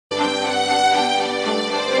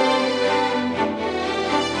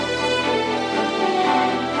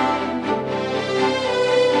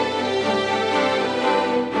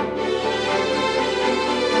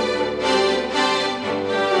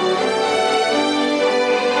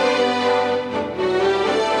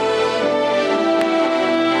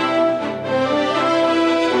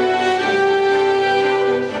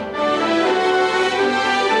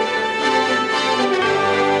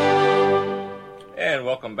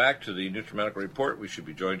back to the NutriMedical Report. We should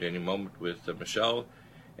be joined any moment with Michelle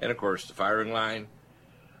and, of course, the firing line.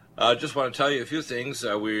 Just want to tell you a few things.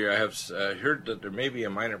 We have heard that there may be a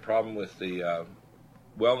minor problem with the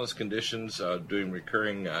wellness conditions doing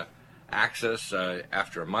recurring access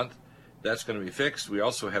after a month. That's going to be fixed. We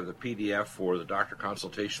also have the PDF for the doctor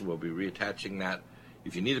consultation. We'll be reattaching that.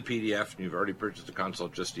 If you need a PDF and you've already purchased a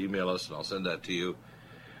consult, just email us and I'll send that to you.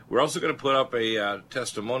 We're also going to put up a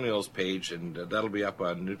testimonials page, and that'll be up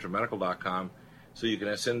on NutriMedical.com, so you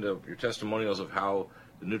can send your testimonials of how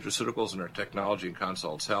the nutraceuticals and our technology and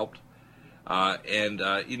consults helped.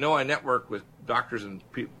 I network with doctors and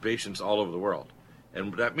patients all over the world.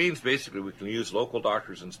 And that means basically we can use local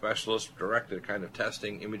doctors and specialists, directed kind of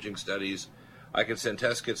testing, imaging studies. I can send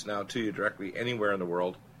test kits now to you directly anywhere in the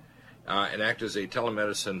world and act as a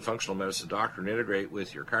telemedicine, functional medicine doctor and integrate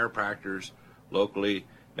with your chiropractors locally,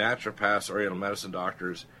 naturopaths, oriental medicine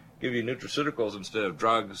doctors, give you nutraceuticals instead of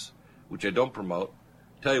drugs, which I don't promote,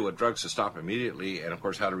 tell you what drugs to stop immediately, and of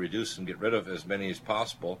course how to reduce and get rid of as many as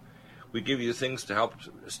possible. We give you things to help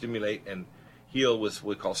stimulate and heal with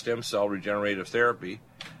what we call stem cell regenerative therapy.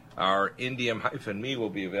 Our Indium-Me will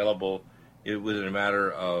be available within a matter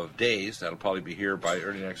of days. That'll probably be here by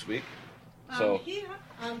early next week. Yeah.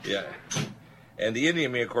 And the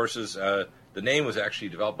Indium-Me, of course, is the name was actually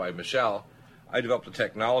developed by Michelle. I developed a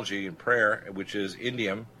technology in prayer, which is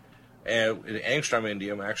indium, and angstrom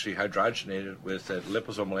indium, actually hydrogenated with a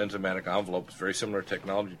liposomal enzymatic envelope. It's very similar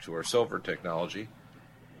technology to our silver technology.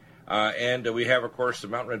 And we have, of course, the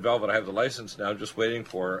Mountain Red Velvet. I have the license now, just waiting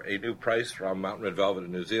for a new price from Mountain Red Velvet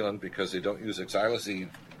in New Zealand because they don't use xylazine.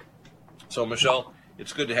 So, Michelle,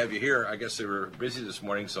 it's good to have you here. I guess they were busy this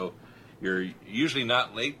morning, so you're usually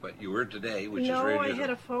not late, but you were today, which is very good. No, I had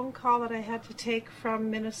a phone call that I had to take from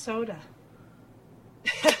Minnesota.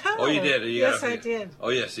 Oh, you did? Yes, I did. Oh,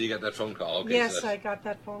 yes, so you got that phone call. Okay, yes, I got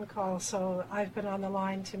that phone call, so I've been on the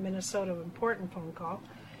line to Minnesota, important phone call.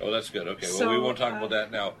 Oh, that's good. Okay, well, we won't talk about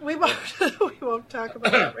that now. We won't talk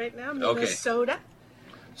about that right now, Minnesota. Okay.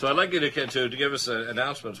 So I'd like you to give us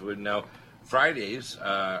announcements. Now, Fridays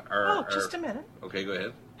are... just a minute. Okay, go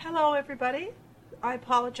ahead. Hello, everybody. I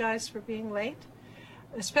apologize for being late,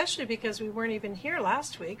 especially because we weren't even here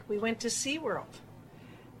last week. We went to SeaWorld.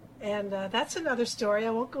 And that's another story.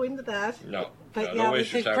 I won't go into that. No. But no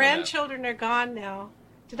the grandchildren are gone now.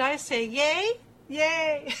 Did I say yay?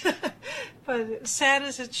 Yay! But sad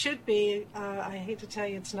as it should be, I hate to tell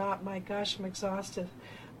you it's not. My gosh, I'm exhausted.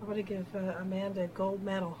 I'm going to give Amanda a gold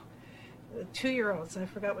medal. 2-year-olds. I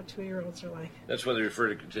forgot what 2-year-olds are like. That's what they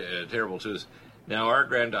refer to terrible twos. Now, our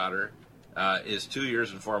granddaughter is 2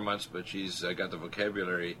 years and 4 months, but she's got the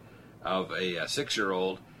vocabulary of a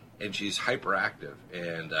 6-year-old. And she's hyperactive,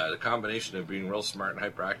 and the combination of being real smart and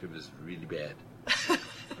hyperactive is really bad.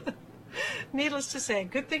 Needless to say,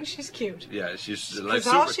 good thing she's cute. Yeah, she's like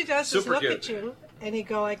all she does is look cute. At you, and you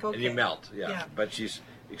go like, okay. And you melt, yeah. But she's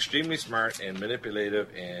extremely smart and manipulative,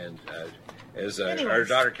 and as our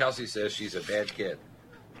daughter Kelsey says, she's a bad kid.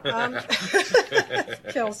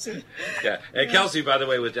 Kelsey. Yeah, and Kelsey, by the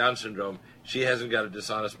way, with Down syndrome, she hasn't got a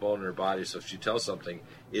dishonest bone in her body, so if she tells something,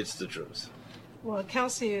 it's the truth. Well,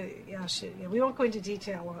 Kelsey, we won't go into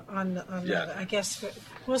detail on that. I guess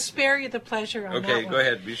we'll spare you the pleasure on that one. Okay, go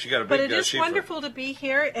ahead. She got a big But it is wonderful to be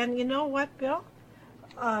here, and you know what, Bill?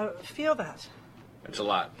 Feel that. It's a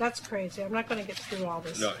lot. That's crazy. I'm not going to get through all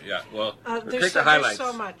this. No, yeah. Well, there's the highlights. There's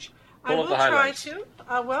so much. Pull I will try to.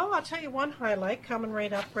 I'll tell you one highlight coming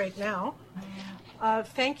right up right now.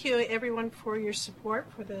 Thank you, everyone, for your support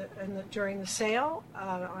during the sale.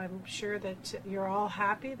 I'm sure that you're all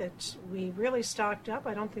happy that we really stocked up.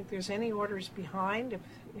 I don't think there's any orders behind. If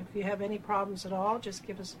you have any problems at all, just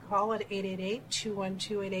give us a call at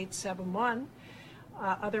 888-212-8871.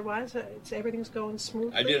 Otherwise, everything's going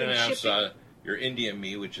smoothly. I did announce your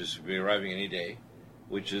Indium-Me, which is arriving any day,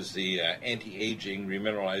 which is the anti-aging,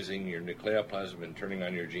 remineralizing your nucleoplasm and turning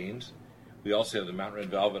on your genes. We also have the Mountain Red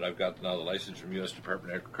Velvet. I've got now the license from U.S.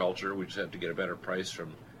 Department of Agriculture. We just have to get a better price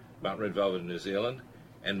from Mountain Red Velvet in New Zealand,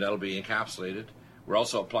 and that'll be encapsulated. We're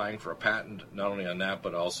also applying for a patent, not only on that,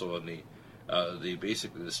 but also on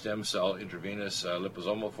basically the stem cell intravenous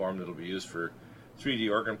liposomal form that'll be used for 3D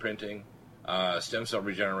organ printing, stem cell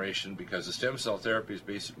regeneration, because the stem cell therapies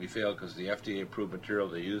basically fail because the FDA-approved material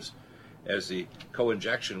they use as the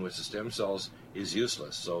co-injection with the stem cells is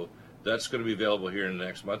useless. So that's going to be available here in the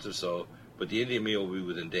next month or so. But the Indium-Me will be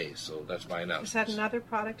within days, so that's my announcement. Is that another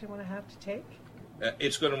product I'm going to have to take?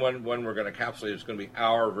 It's going to when we're going to capsulate. It's going to be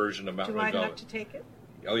our version of Mountain Red Velvet. Do I have to take it?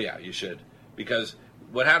 Oh yeah, you should, because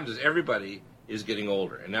what happens is everybody is getting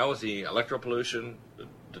older, and now with the electropollution,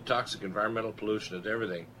 the toxic environmental pollution, and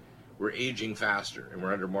everything, we're aging faster and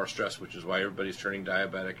we're under more stress, which is why everybody's turning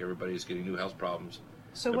diabetic, everybody's getting new health problems.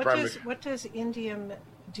 So what does indium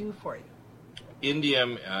do for you?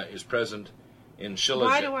 Indium is present in shilajit.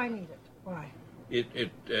 Why do I need it? Why?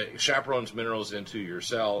 It chaperones minerals into your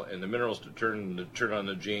cell, and the minerals turn on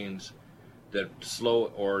the genes that slow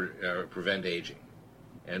or prevent aging.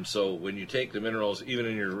 And so when you take the minerals, even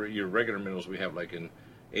in your regular minerals we have, like in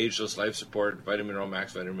Ageless, Life Support, Vitamin Mineral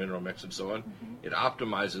Max, Vitamin Mineral Mix, and so on, it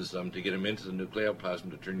optimizes them to get them into the nucleoplasm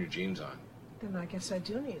to turn your genes on. Then I guess I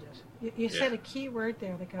do need it. You said a key word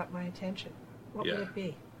there that got my attention. What would it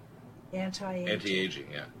be? Anti-aging.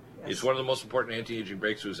 Anti-aging, yeah. Yes. It's one of the most important anti-aging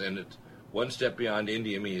breakthroughs, and it's one step beyond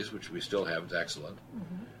indiamese, which we still have. It's excellent.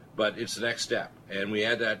 But it's the next step. And we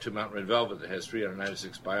add that to Mountain Red Velvet that has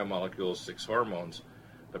 396 biomolecules, 6 hormones.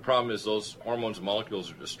 The problem is those hormones and molecules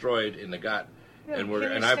are destroyed in the gut. Yeah, and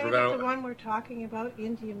the one we're talking about,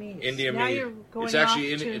 indiamese. Indiamese. Now you're going it's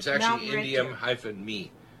actually Mountain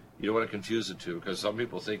indium-me. You don't want to confuse the two, because some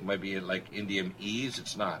people think it might be like indium-ese.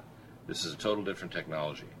 It's not. This is a total different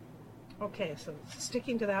technology. Okay, so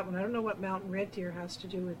sticking to that one, I don't know what Mountain Red Deer has to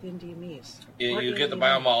do with indiamese. You get the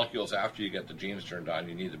biomolecules after you get the genes turned on.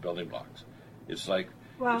 You need the building blocks. It's like...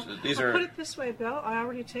 Well, I'll put it this way, Bill. I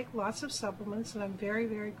already take lots of supplements, and I'm very,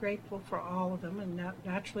 very grateful for all of them. And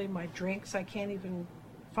naturally, my drinks, I can't even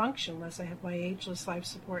function unless I have my Ageless, Life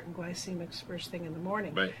Support, and glycemics first thing in the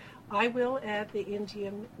morning. Right. I will add the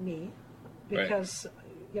indium me because...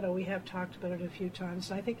 we have talked about it a few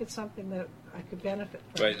times, and I think it's something that I could benefit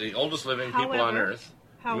from. Right, the oldest living people on Earth.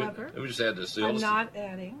 However, let me just add this. I'm not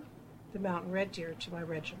adding the Mountain Red Deer to my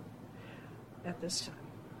regimen at this time.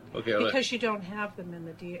 Okay. Because you don't have them in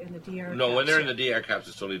the DR. No, when they're in the DR caps,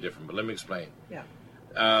 it's totally different. But let me explain. Yeah.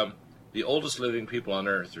 The oldest living people on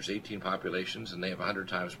Earth, there's 18 populations, and they have 100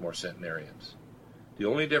 times more centenarians. The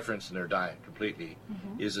only difference in their diet completely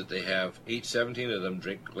is that they have 17 of them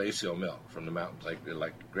drink glacial milk from the mountains,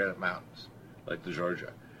 like Granite Mountains, like the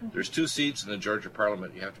Georgia. There's 2 seats in the Georgia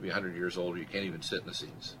Parliament. You have to be 100 years old, or you can't even sit in the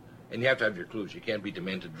seats. And you have to have your clues. You can't be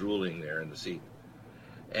demented drooling there in the seat.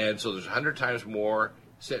 And so there's 100 times more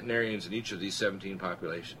centenarians in each of these 17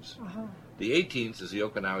 populations. The 18th is the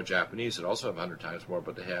Okinawa Japanese that also have 100 times more,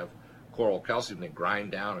 but they have coral calcium. They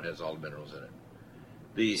grind down. It has all the minerals in it.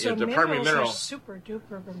 The primary mineral are super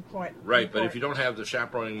duper important. Right, but if you don't have the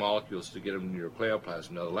chaperoning molecules to get them in your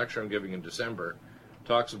nucleoplasm. Now, the lecture I'm giving in December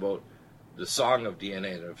talks about the song of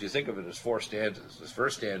DNA. Now, if you think of it as 4 stanzas, the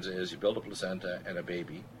first stanza is you build a placenta and a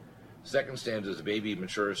baby. The second stanza is the baby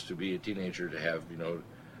matures to be a teenager to have, the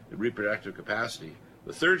reproductive capacity.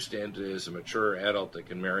 The third stanza is a mature adult that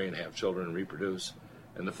can marry and have children and reproduce.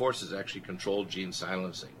 And the fourth is actually controlled gene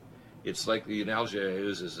silencing. It's like the analogy I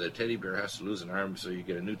use is a teddy bear has to lose an arm so you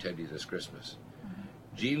get a new teddy this Christmas.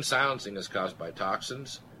 Gene silencing is caused by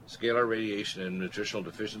toxins, scalar radiation, and nutritional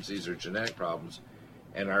deficiencies or genetic problems.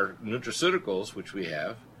 And our nutraceuticals, which we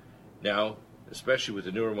have now, especially with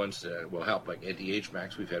the newer ones that will help, like anti-age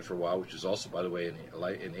max we've had for a while, which is also, by the way,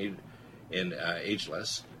 in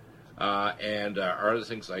ageless, and our other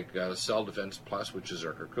things like Cell Defense Plus, which is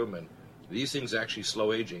our curcumin. These things actually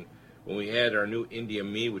slow aging. When we add our new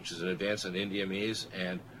Indium Me, which is an advance on Indiamese,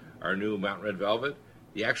 and our new Mountain Red Velvet,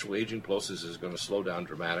 the actual aging process is going to slow down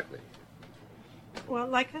dramatically. Well,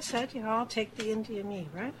 like I said, I'll take the Indium Me,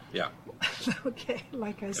 right? Yeah. Okay,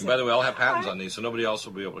 like I said. And by the way, I'll have patents on these, so nobody else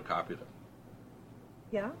will be able to copy them.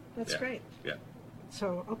 Yeah, that's great. Yeah.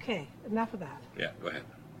 So, okay, enough of that. Yeah, go ahead.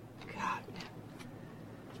 God,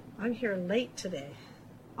 I'm here late today.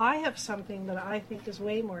 I have something that I think is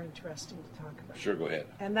way more interesting to talk about. Sure, go ahead.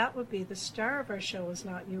 And that would be the star of our show is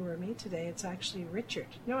not you or me today. It's actually Richard.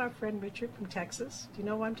 You know our friend Richard from Texas? Do you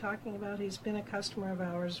know what I'm talking about? He's been a customer of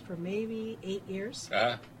ours for maybe 8 years.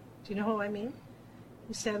 Uh-huh. Do you know who I mean?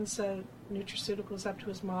 He sends nutraceuticals up to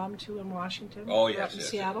his mom, too, in Washington. Oh, yes, up in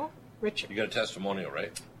Seattle. Yes. Richard. You got a testimonial,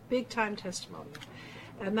 right? Big-time testimonial.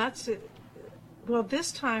 And that's it. Well,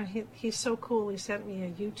 this time, he's so cool, he sent me a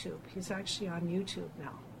YouTube. He's actually on YouTube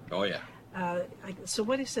now. Oh, yeah. So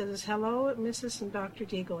what he said is, hello, Mrs. and Dr.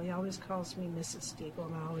 Deagle. He always calls me Mrs. Deagle,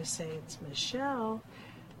 and I always say it's Michelle.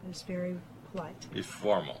 It's very polite. He's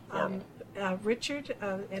formal. Richard,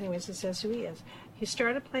 anyways, it says who he is. He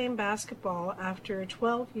started playing basketball after a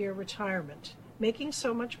 12-year retirement. Making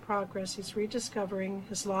so much progress, he's rediscovering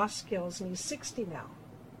his lost skills, and he's 60 now.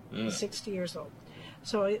 He's 60 years old.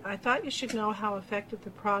 So I thought you should know how effective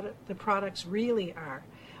the products really are.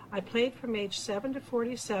 I played from age 7 to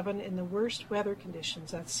 47 in the worst weather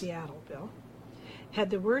conditions. That's Seattle, Bill. Had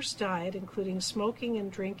the worst diet, including smoking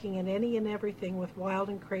and drinking and any and everything with wild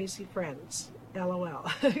and crazy friends.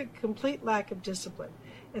 LOL. Complete lack of discipline.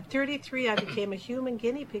 At 33, I became a human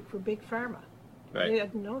guinea pig for Big Pharma. Right. I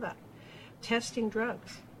didn't know that. Testing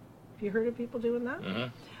drugs. Have you heard of people doing that?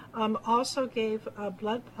 Mm-hmm. Also gave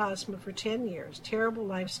blood plasma for 10 years. Terrible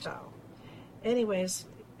lifestyle. Anyways,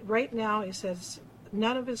 right now he says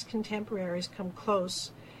none of his contemporaries come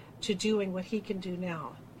close to doing what he can do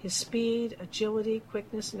now. His speed, agility,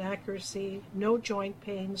 quickness, and accuracy, no joint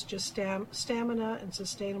pains, just stamina and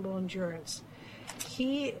sustainable endurance.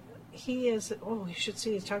 He is, oh, you should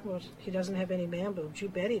see, he's talking about he doesn't have any man boobs. You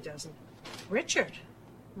bet he doesn't. Richard,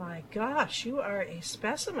 my gosh, you are a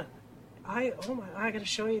specimen. I got to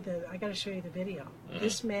show you the video. Mm-hmm.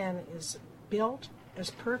 This man is built as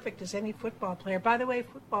perfect as any football player. By the way,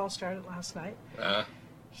 football started last night.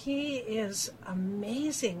 He is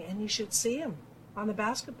amazing, and you should see him on the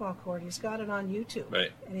basketball court. He's got it on YouTube.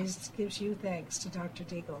 Right. And he gives you thanks to Dr.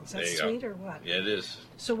 Deagle. Is that There you sweet go. or what? Yeah, it is.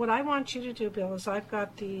 So what I want you to do, Bill, is I've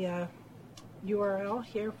got the URL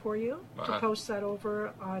here for you to post that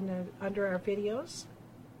over on under our videos.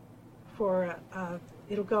 For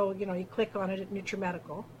it'll go, you click on it at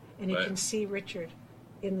NutriMedical, and you can see Richard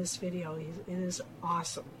in this video. It is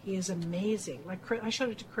awesome. He is amazing. Like I showed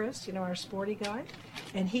it to Chris, our sporty guy,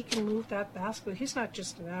 and he can move that basket. He's not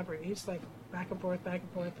just an average. He's like back and forth, like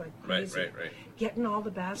crazy. Right. Getting all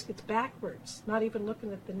the baskets backwards, not even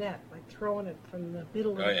looking at the net, like throwing it from the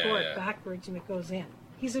middle of the court backwards, and it goes in.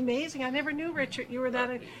 He's amazing. I never knew, Richard, you were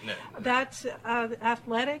that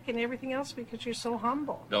athletic and everything else because you're so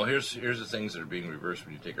humble. No, here's the things that are being reversed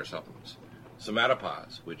when you take our supplements.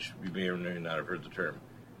 Somatopause, which you may or may not have heard the term,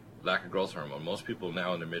 lack of growth hormone. Most people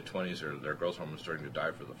now in their mid-20s, their growth hormone is starting to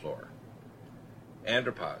die for the floor.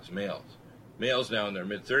 Andropause, males. Males now in their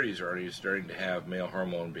mid-30s are already starting to have male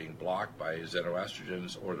hormone being blocked by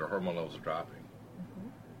xenoestrogens or their hormone levels are dropping.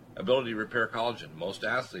 Ability to repair collagen. Most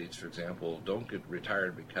athletes, for example, don't get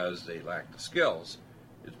retired because they lack the skills.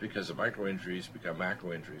 It's because the micro-injuries become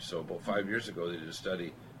macro-injuries. So about 5 years ago, they did a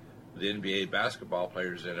study with the NBA basketball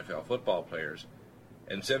players, NFL football players,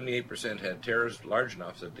 and 78% had tears large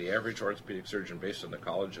enough that the average orthopedic surgeon, based on the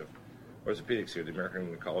College of Orthopedics here, the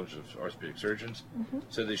American College of Orthopedic Surgeons,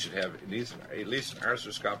 said they should have at least an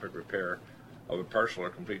arthroscopic repair of a partial or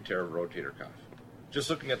complete tear of a rotator cuff. Just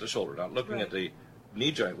looking at the shoulder, not looking at the knee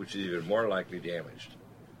joint, which is even more likely damaged.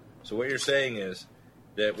 So what you're saying is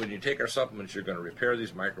that when you take our supplements, you're going to repair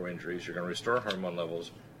these micro-injuries, you're going to restore hormone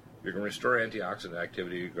levels, you're going to restore antioxidant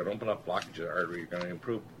activity, you're going to open up blockage of the artery, you're going to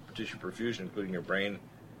improve tissue perfusion, including your brain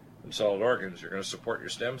and solid organs, you're going to support your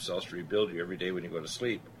stem cells to rebuild you every day when you go to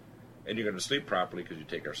sleep, and you're going to sleep properly because you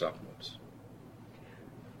take our supplements.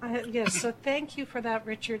 Yes, so thank you for that,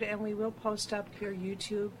 Richard, and we will post up your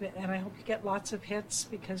YouTube, and I hope you get lots of hits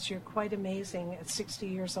because you're quite amazing at 60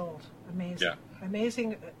 years old. Amazing. Yeah.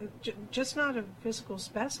 Amazing, just not a physical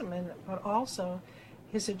specimen, but also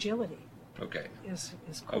his agility. Okay. Is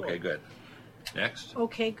cool. Okay, good. Next.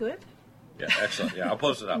 Okay, good. Yeah, excellent. Yeah, I'll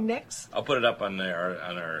post it up. Next. I'll put it up on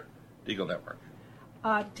our Deagle Network.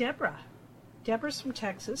 Deborah's from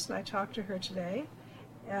Texas, and I talked to her today.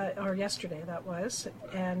 Or yesterday, that was,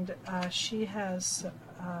 and she had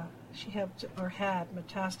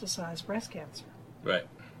metastasized breast cancer. Right.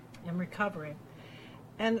 And recovering.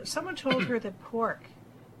 And someone told her that pork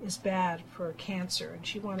is bad for cancer, and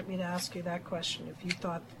she wanted me to ask you that question, if you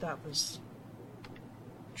thought that was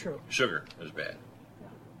true. Sugar is bad. Yeah.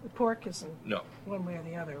 The pork isn't one way or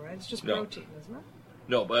the other, right? It's just protein, isn't it?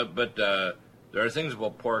 No, but there are things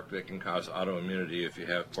about pork that can cause autoimmunity if you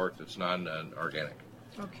have pork that's non-organic.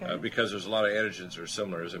 Okay. Because there's a lot of antigens that are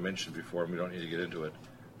similar, as I mentioned before, and we don't need to get into it.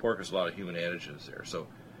 Pork has a lot of human antigens there. So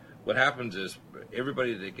what happens is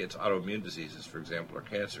everybody that gets autoimmune diseases, for example, or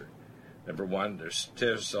cancer, number one, their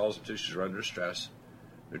cells and tissues are under stress.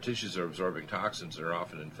 Their tissues are absorbing toxins and are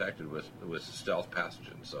often infected with stealth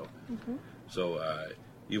pathogens. So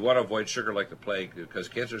you want to avoid sugar like the plague because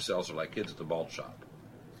cancer cells are like kids at the ball shop.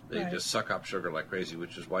 They just suck up sugar like crazy,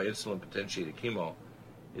 which is why insulin potentiated chemo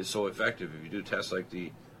is so effective. If you do tests like the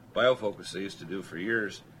biofocus they used to do for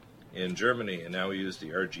years in Germany, and now we use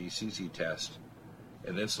the RGCC test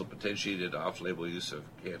and insulin potentiated off-label use of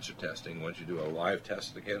cancer testing. Once you do a live test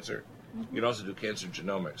of the cancer, you can also do cancer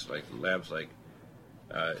genomics, like labs like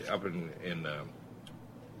up in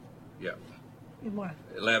what?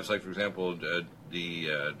 Labs like, for example,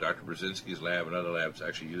 the Dr. Brzezinski's lab and other labs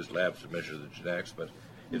actually use labs to measure the genetics, but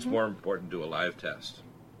it's more important to do a live test.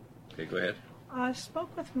 Okay, go ahead. I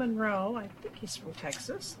spoke with Monroe. I think he's from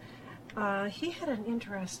Texas. He had an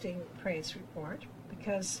interesting praise report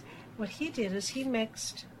because what he did is he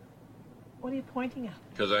mixed. What are you pointing at?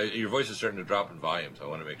 Because your voice is starting to drop in volume, so I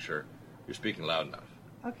want to make sure you're speaking loud enough.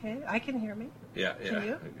 Okay, I can hear me. Yeah. Can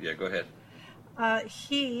you? Yeah, go ahead.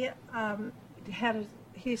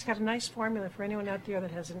 He's got a nice formula for anyone out there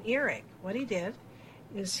that has an earache. What he did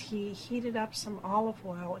is he heated up some olive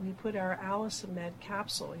oil and he put our Med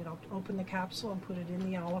capsule, opened the capsule and put it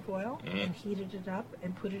in the olive oil and heated it up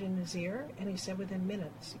and put it in his ear. And he said within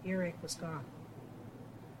minutes, earache was gone.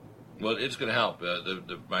 Well, it's going to help.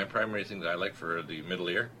 My primary thing that I like for the middle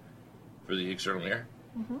ear, for the external ear,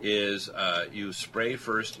 is you spray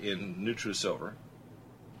first in NutriSilver.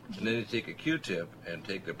 And then you take a Q-tip and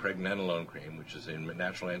take the pregnenolone cream, which is a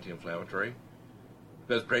natural anti-inflammatory.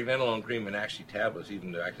 Because pregnenolone cream and actually tablets,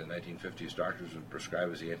 even back in the 1950s, doctors would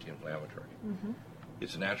prescribe as the anti-inflammatory.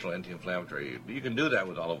 It's a natural anti-inflammatory. You can do that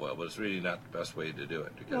with olive oil, but it's really not the best way to do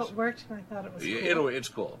it. Because it worked, and I thought it was cool. It's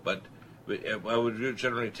cool, but I would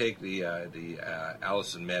generally take the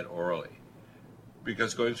Med orally.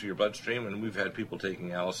 Because going through your bloodstream, and we've had people taking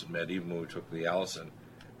Med even when we took the Allison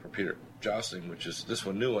for Peter Jostling, which is this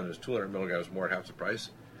new one is 200 milligrams more at half the price.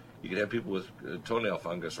 You could have people with toenail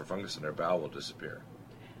fungus or fungus in their bowel will disappear.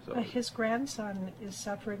 So his grandson is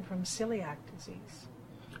suffering from celiac disease.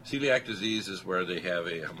 Celiac disease is where they have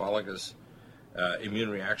a homologous immune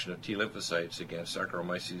reaction of T lymphocytes against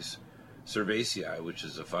Saccharomyces cerevisiae, which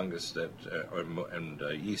is a fungus that and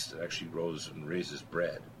yeast that actually grows and raises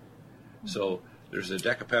bread. So there's a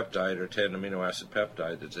decapeptide or 10 amino acid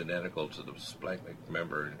peptide that's identical to the splanchnic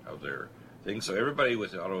member of their thing. So everybody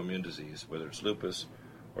with autoimmune disease, whether it's lupus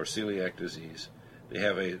or celiac disease, they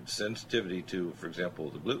have a sensitivity to, for example,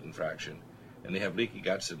 the gluten fraction, and they have leaky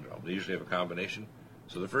gut syndrome. They usually have a combination.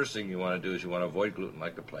 So the first thing you want to do is you want to avoid gluten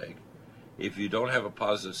like the plague. If you don't have a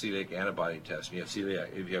positive celiac antibody test, and you have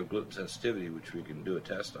celiac, if you have gluten sensitivity, which we can do a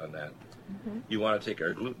test on that, you want to take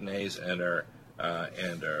our glutenase and our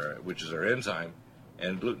which is our enzyme,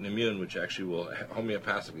 and gluten immune, which actually will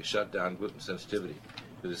homeopathically shut down gluten sensitivity.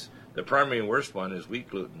 Because the primary and worst one is wheat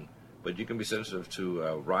gluten, but you can be sensitive to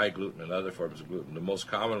rye gluten and other forms of gluten. The most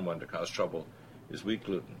common one to cause trouble is wheat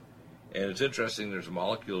gluten. And it's interesting, there's a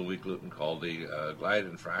molecule in wheat gluten called the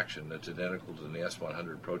gliadin fraction that's identical to the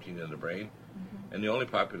S100 protein in the brain. And the only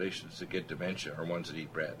populations that get dementia are ones that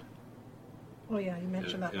eat bread. Oh, yeah, you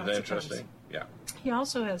mentioned that. Isn't that interesting? Yeah. He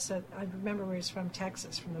also has, I remember where he's from,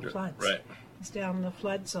 Texas, from the floods. Right. He's down in the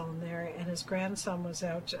flood zone there, and his grandson was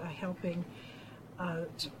out helping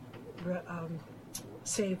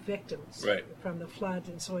save victims from the flood,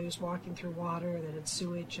 and so he was walking through water that had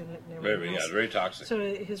sewage in it and everything else. Yeah, very toxic. So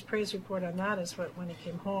his praise report on that is when he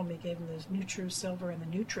came home, he gave him this NutriSilver and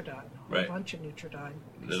the Nutridyne, a whole bunch of Nutridyne.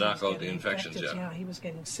 To knock out the infections, Yeah, he was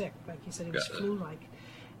getting sick. Like he said, he was flu-like.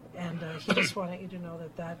 And he just wanted you to know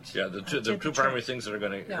that... Yeah, the two primary things that are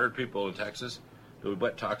going to hurt people in Texas, the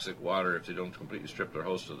wet toxic water, if they don't completely strip their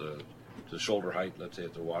house to the shoulder height, let's say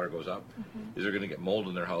if the water goes up, is they're going to get mold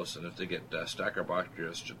in their house. And if they get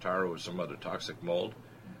Stachybotrys jataro or some other toxic mold,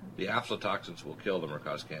 the aflatoxins will kill them or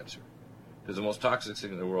cause cancer. Because the most toxic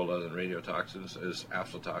thing in the world other than radiotoxins is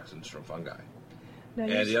aflatoxins from fungi.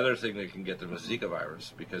 And the other thing that can get them is Zika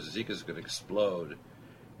virus, because Zika is going to explode.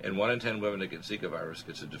 And 1 in 10 women that get Zika virus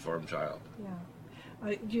gets a deformed child.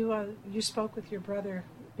 Yeah. You spoke with your brother,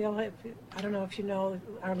 Bill. I don't know if you know,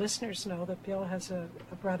 our listeners know that Bill has a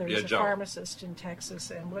brother who's a pharmacist in Texas.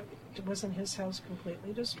 And wasn't his house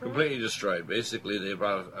completely destroyed? Completely destroyed. Basically, they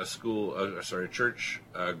brought a church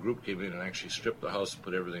group came in and actually stripped the house and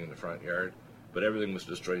put everything in the front yard. But everything was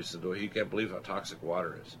destroyed. He said, he can't believe how toxic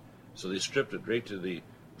water is. So they stripped it right to the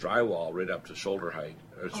drywall, right up to shoulder height.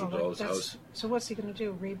 House. So what's he going to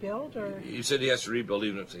do? Rebuild, or he said he has to rebuild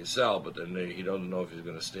even if they sell, but then he doesn't know if he's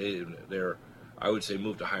going to stay there. I would say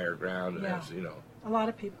move to higher ground, and a lot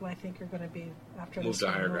of people I think are going to be after move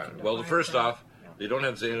to higher ground. Well, first off, they don't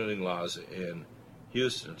have zoning laws in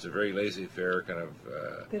Houston. It's a very laissez-faire kind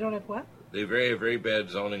of. They don't have what? They have very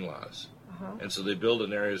bad zoning laws, and so they build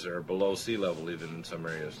in areas that are below sea level, even in some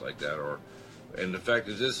areas like that. And the fact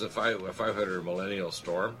is, this is a 500 millennial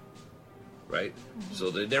storm. Right?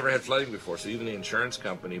 So they never had flooding before. So even the insurance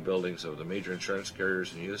company buildings of the major insurance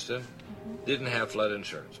carriers in Houston didn't have flood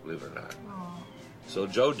insurance, believe it or not. So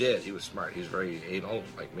Joe did. He was smart. He's very anal,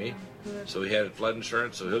 like me. So he had flood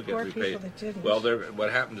insurance, so he'll get repaid. Well,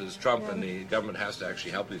 what happens is Trump and the government has to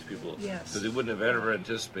actually help these people because they wouldn't have ever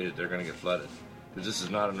anticipated they're going to get flooded. Because this is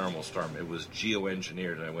not a normal storm. It was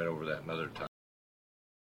geoengineered, and I went over that another time.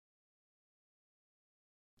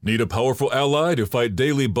 Need a powerful ally to fight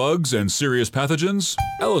daily bugs and serious pathogens?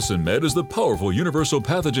 Med is the powerful universal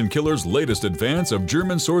pathogen killer's latest advance of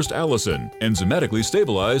German-sourced allicin, enzymatically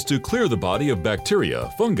stabilized to clear the body of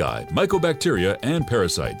bacteria, fungi, mycobacteria, and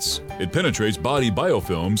parasites. It penetrates body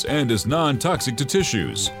biofilms and is non-toxic to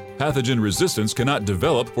tissues. Pathogen resistance cannot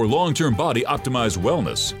develop for long-term body-optimized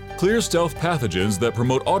wellness. Clear stealth pathogens that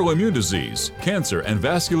promote autoimmune disease, cancer and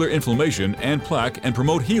vascular inflammation and plaque and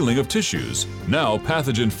promote healing of tissues. Now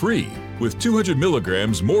pathogen-free. With 200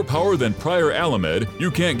 milligrams more power than prior Alamed,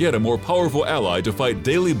 you can't get a more powerful ally to fight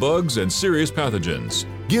daily bugs and serious pathogens.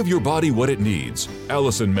 Give your body what it needs.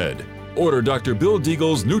 Allison Med. Order Dr. Bill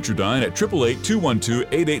Deagle's Nutridyne at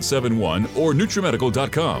 888-212-8871 or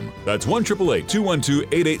NutriMedical.com. That's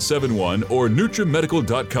 1-888-212-8871 or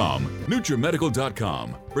NutriMedical.com.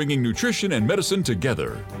 NutriMedical.com, bringing nutrition and medicine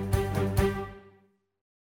together.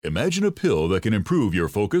 Imagine a pill that can improve your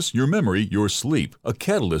focus, your memory, your sleep, a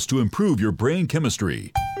catalyst to improve your brain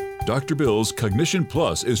chemistry. Dr. Bill's Cognition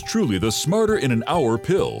Plus is truly the smarter in an hour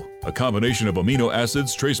pill. A combination of amino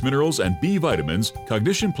acids, trace minerals, and B vitamins,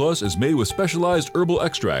 Cognition Plus is made with specialized herbal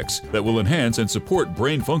extracts that will enhance and support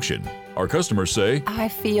brain function. Our customers say, I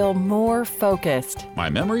feel more focused. My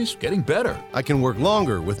memory's getting better. I can work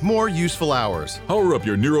longer with more useful hours. Power up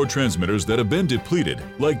your neurotransmitters that have been depleted,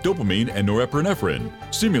 like dopamine and norepinephrine.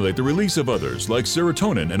 Stimulate the release of others, like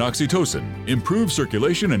serotonin and oxytocin. Improve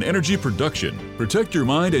circulation and energy production. Protect your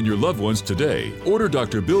mind and your loved ones today. Order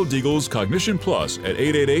Dr. Bill Deagle's Cognition Plus at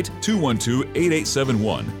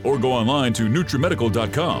 888-212-8871 or go online to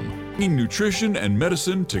NutriMedical.com. Bringing nutrition and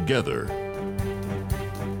medicine together.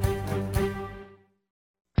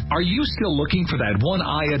 Are you still looking for that one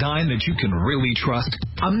iodine that you can really trust?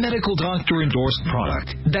 A medical doctor endorsed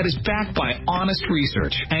product that is backed by honest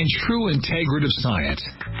research and true integrative science?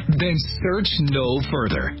 Then search no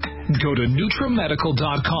further. Go to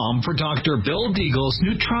NutriMedical.com for Dr. Bill Deagle's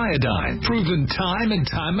Nutriodine, proven time and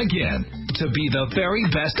time again to be the very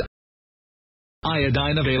best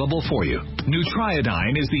iodine available for you.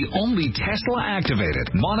 Nutriodine is the only Tesla-activated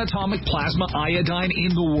monatomic plasma iodine in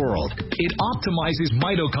the world. It optimizes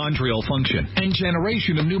mitochondrial function and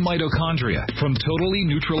generation of new mitochondria, from totally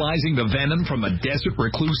neutralizing the venom from a desert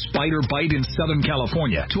recluse spider bite in Southern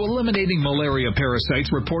California to eliminating malaria parasites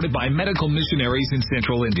reported by medical missionaries in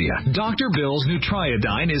Central India. Dr. Bill's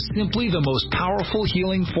Nutriodine is simply the most powerful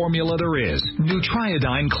healing formula there is.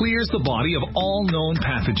 Nutriodine clears the body of all known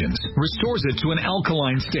pathogens, restores it to an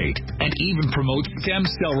alkaline state, and even promotes stem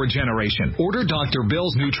cell regeneration. Order Dr.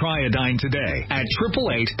 Bill's Nutriodine today at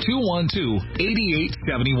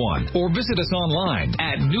 888-212-8871 or visit us online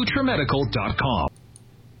at NutriMedical.com.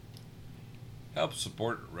 Help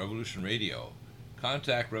support Revolution Radio.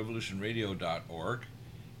 Contact revolutionradio.org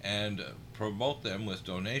and promote them with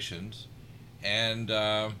donations, and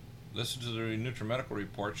listen to the NutriMedical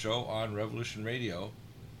Report show on Revolution Radio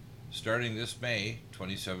starting this May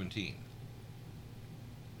 2017.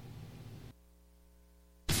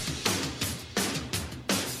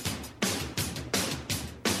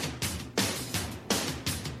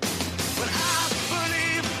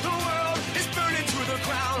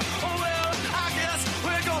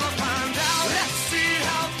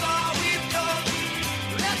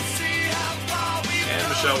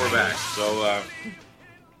 Michelle, we're back. So,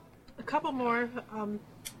 a couple more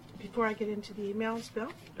before I get into the emails,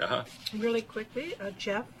 Bill. Really quickly,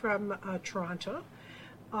 Jeff from Toronto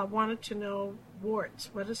wanted to know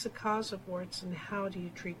warts. What is the cause of warts and how do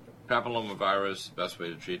you treat them? Papilloma virus, the best way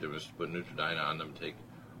to treat them is to put Nutridyne on them, take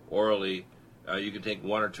orally. You can take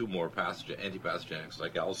one or two more antipathogenics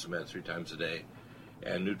like Alcimed 3 times a day,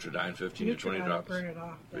 and Nutridyne 15 to 20 drops. Burn it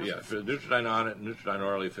off. Yeah, for Nutridyne on it, Nutridyne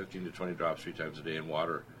orally 15 to 20 drops 3 times a day in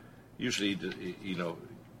water. Usually,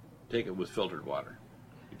 take it with filtered water,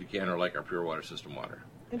 if you can, or like our pure water system water.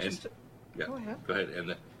 Interesting. Yeah, go ahead.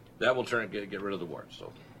 And that will get rid of the warts.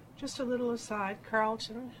 So, just a little aside,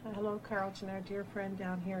 Carlton. Hello, Carlton, our dear friend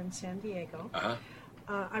down here in San Diego.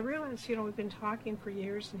 I realize, we've been talking for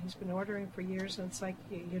years, and he's been ordering for years, and it's like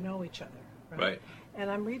you know each other, right? And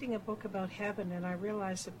I'm reading a book about heaven, and I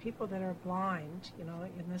realize that people that are blind, in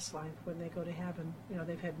this life, when they go to heaven,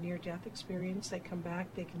 they've had near-death experience, they come back,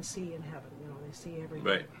 they can see in heaven, they see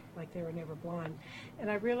everything, like they were never blind. And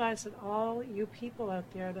I realize that all you people out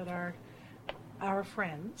there that are our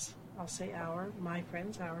friends, I'll say my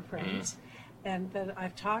friends, our friends, and that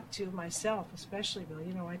I've talked to myself, especially,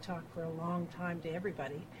 Bill, I talk for a long time to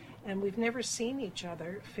everybody, and we've never seen each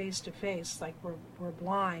other face to face, like we're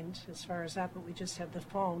blind as far as that, but we just have the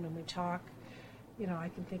phone and we talk. I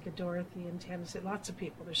can think of Dorothy and Tennessee, lots of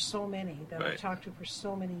people. There's so many that I've talked to for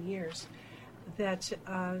so many years that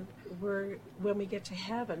when we get to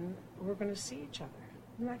heaven, we're going to see each other.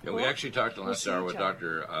 Isn't that cool? We actually talked the last hour with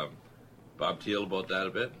Dr. Bob Thiel about that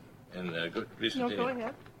a bit, and please continue. No, go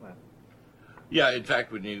ahead. What? Yeah, in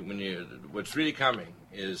fact, what's really coming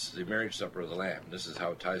is the marriage supper of the Lamb. This is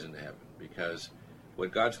how it ties into heaven, because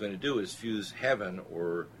what God's going to do is fuse heaven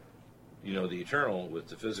or the eternal with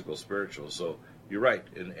the physical, spiritual. So you're right,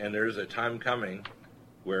 and there's a time coming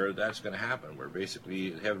where that's going to happen, where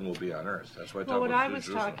basically heaven will be on earth. That's why I what I was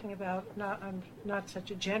talking about, not on not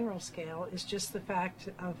such a general scale, is just the fact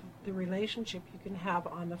of the relationship you can have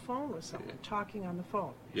on the phone with someone, talking on the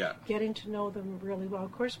phone. Yeah. Getting to know them really well.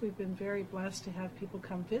 Of course, we've been very blessed to have people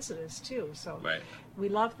come visit us too. So we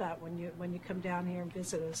love that when you come down here and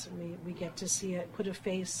visit us, and we get to see it, put a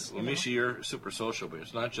face. Well, Misha, you're super social, but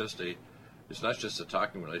it's not just a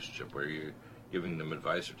talking relationship where you're giving them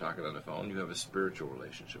advice or talking on the phone. You have a spiritual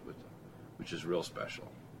relationship with them, which is real special.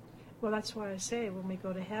 Well, that's why I say when we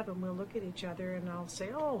go to heaven, we'll look at each other and I'll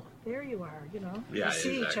say, "Oh, there you are," Yeah, we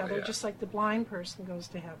see each other, yeah. just like the blind person goes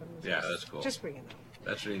to heaven. Yeah, that's cool. Just bringing that up.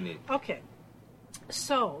 That's really neat. Okay.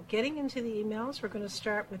 So, getting into the emails, we're going to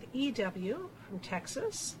start with EW from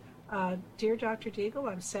Texas. Dear Dr. Deagle,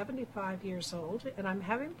 I'm 75 years old and I'm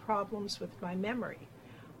having problems with my memory.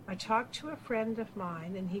 I talked to a friend of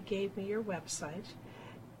mine, and he gave me your website,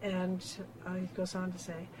 and he goes on to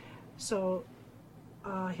say, so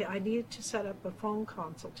I need to set up a phone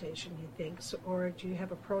consultation, he thinks, or do you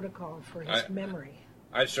have a protocol for his memory?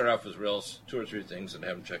 I'd start off with 2 or 3 things and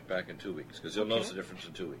have him check back in 2 weeks, because he'll notice the difference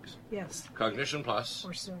in 2 weeks. Yes. Cognition Plus.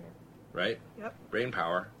 Or sooner. Right? Yep. Brain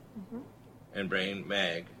Power. And Brain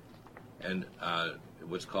Mag. And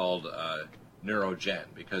what's called Neurogen,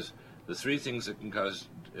 because the 3 things that can cause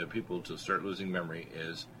people to start losing memory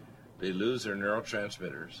is they lose their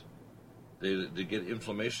neurotransmitters, they get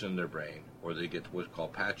inflammation in their brain, or they get what's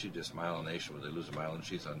called patchy dysmyelination, where they lose the myelin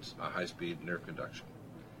sheath on high-speed nerve conduction.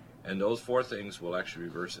 And those 4 things will actually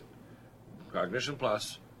reverse it. Cognition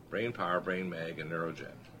Plus, Brain Power, Brain Mag, and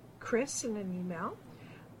Neurogen. Chris in an email.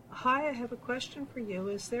 Hi, I have a question for you.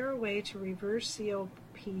 Is there a way to reverse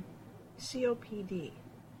COPD?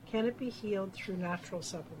 Can it be healed through natural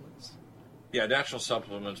supplements? Yeah, natural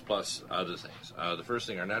supplements plus other things. The first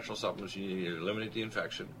thing are natural supplements. You need to eliminate the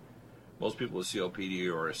infection. Most people with COPD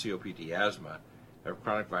or COPD asthma have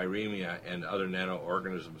chronic viremia and other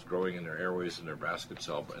nanoorganisms growing in their airways and their basket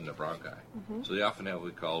cell and their bronchi. So they often have what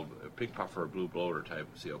we call a pink puffer or blue bloater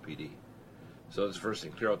type of COPD. So that's the first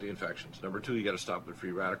thing, clear out the infections. Number 2, you got to stop the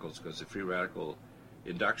free radicals, because the free radical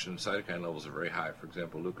induction cytokine levels are very high. For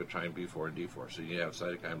example, leukotriene B4 and D4. So you need to have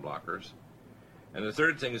cytokine blockers. And the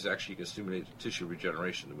third thing is actually you can stimulate tissue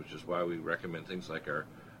regeneration, which is why we recommend things like our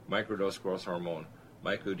microdose growth hormone,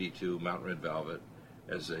 MycoD2, mountain red velvet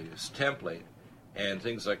as a template, and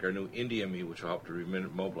things like our new Indiame, which will help to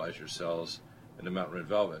mobilize your cells in the mountain red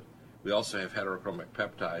velvet. We also have heterochromic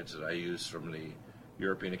peptides that I use from the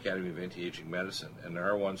European Academy of Antiaging Medicine, and there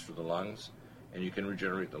are ones for the lungs, and you can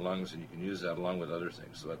regenerate the lungs, and you can use that along with other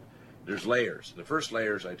things. So that there's layers. The first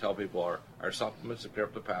layers, I tell people, are supplements to clear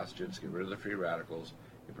up the pathogens, get rid of the free radicals,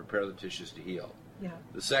 and prepare the tissues to heal. Yeah.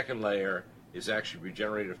 The second layer is actually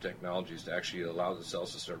regenerative technologies to actually allow the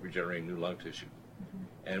cells to start regenerating new lung tissue.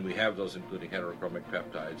 And we have those, including heterochromic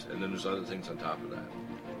peptides, and then there's other things on top of that.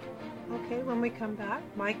 Okay, when we come back,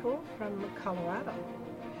 Michael from Colorado.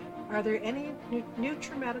 Are there any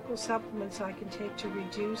NutriMedical supplements I can take to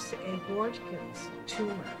reduce a Bortkin's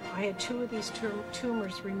tumor? I had 2 of these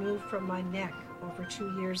tumors removed from my neck over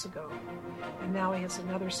 2 years ago, and now he has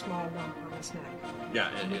another small lump on his neck.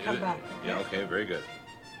 Yeah, and come back. Yeah, okay, very good.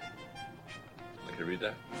 I can read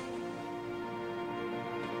that.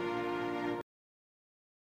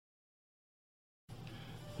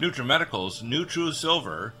 NutriMedical's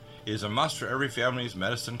NutriSilver is a must for every family's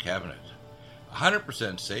medicine cabinet.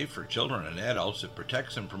 100% safe for children and adults, it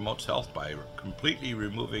protects and promotes health by completely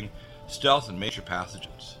removing stealth and major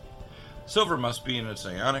pathogens. Silver must be in its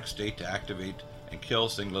ionic state to activate and kill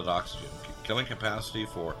singlet oxygen, killing capacity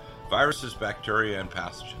for viruses, bacteria, and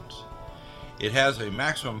pathogens. It has a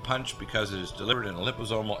maximum punch because it is delivered in a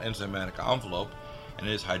liposomal enzymatic envelope and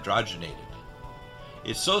is hydrogenated.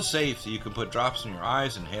 It's so safe that you can put drops in your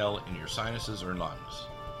eyes and inhale in your sinuses or lungs.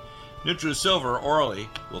 NutriSilver orally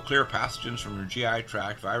will clear pathogens from your GI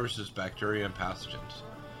tract, viruses, bacteria, and pathogens.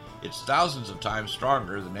 It's thousands of times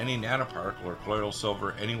stronger than any nanoparticle or colloidal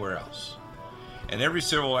silver anywhere else. And every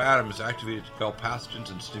silver atom is activated to kill pathogens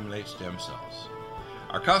and stimulate stem cells.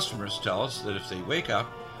 Our customers tell us that if they wake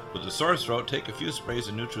up with a sore throat, take a few sprays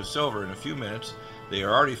of NutriSilver in a few minutes, they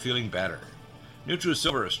are already feeling better.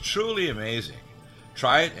 NutriSilver is truly amazing.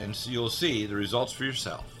 Try it and you'll see the results for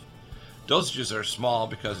yourself. Dosages are small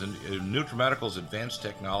because of NutriMedical's advanced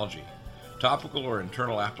technology, topical or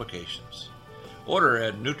internal applications. Order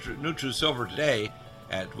at NutriSilver today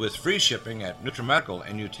with free shipping at NutriMedical,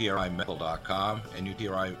 NutriMedical.com, and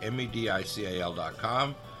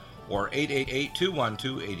NutriMedical.com, or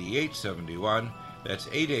 888-212-8871. That's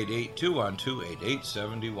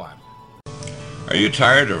 888-212-8871. Are you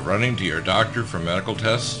tired of running to your doctor for medical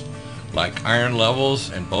tests like iron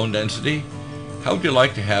levels and bone density? How would you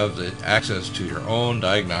like to have the access to your own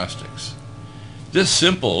diagnostics? This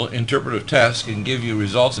simple interpretive test can give you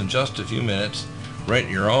results in just a few minutes right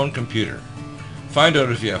in your own computer. Find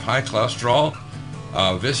out if you have high cholesterol,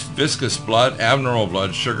 viscous blood, abnormal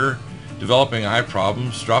blood sugar, developing eye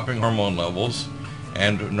problems, dropping hormone levels,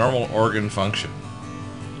 and normal organ function.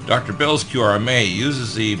 Dr. Bill's QRMA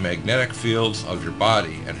uses the magnetic fields of your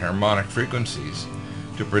body and harmonic frequencies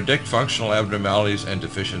to predict functional abnormalities and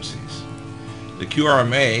deficiencies. The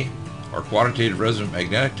QRMA, or Quantitative Resonant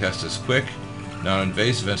Magnetic Test, is quick,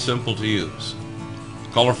 non-invasive, and simple to use.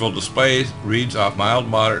 Colorful display reads off mild,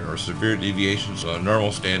 moderate, or severe deviations on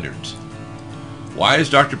normal standards. Why is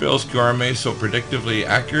Dr. Bill's QRMA so predictively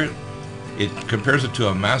accurate? It compares it to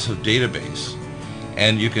a massive database,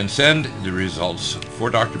 and you can send the results for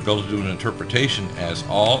Dr. Bill to do an interpretation, as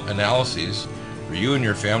all analyses for you and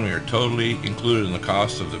your family are totally included in the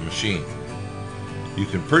cost of the machine. You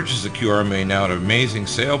can purchase the QRMA now at an amazing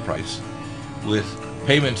sale price with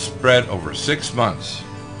payments spread over 6 months.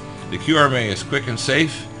 The QRMA is quick and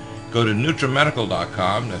safe. Go to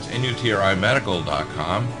NutriMedical.com, that's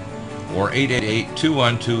NutriMedical.com, or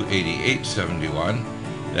 888-212-8871.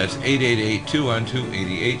 That's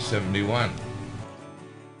 888-212-8871.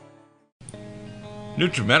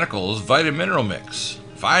 NutriMedical's Vitamin Mineral Mix.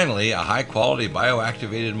 Finally, a high-quality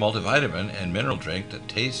bioactivated multivitamin and mineral drink that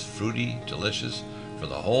tastes fruity, delicious for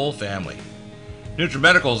the whole family.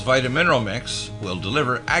 NutriMedical's Vitamin Mineral Mix will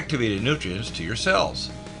deliver activated nutrients to your cells,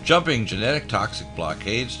 jumping genetic toxic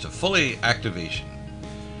blockades to fully activation.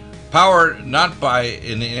 Powered not by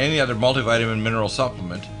any other multivitamin mineral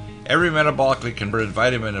supplement, every metabolically converted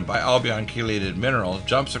vitamin and bialbion chelated mineral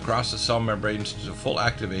jumps across the cell membranes to full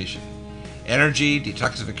activation. Energy,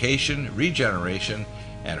 detoxification, regeneration,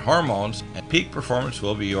 and hormones, and peak performance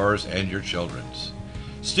will be yours and your children's.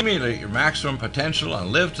 Stimulate your maximum potential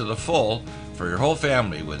and live to the full for your whole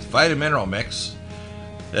family with Vitamin Mineral Mix.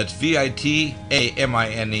 That's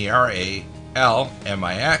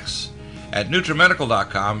VITAMINERALMIX at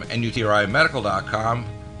NutriMedical.com and NutriMedical.com,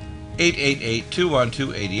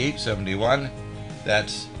 888-212-8871.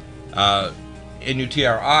 That's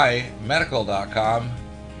NutriMedical.com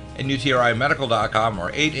and NutriMedical.com,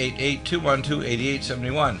 or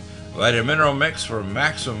 888-212-8871. Vitamin Mineral Mix for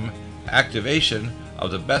maximum activation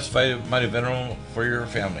of the best vitamin mineral for your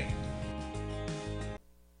family.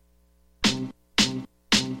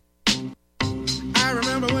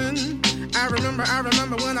 I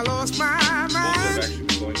remember when I lost my mind.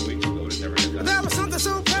 There was something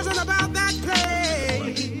so pleasant about that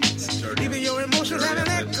place. Even your emotions have an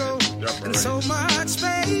echo in so much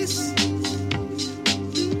space.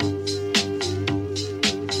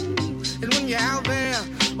 And when you're out there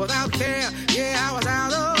without care, yeah, I was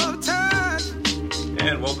out of touch.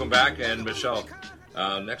 And welcome back, and Michelle,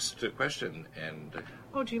 next question. And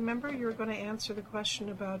oh, do you remember you were going to answer the question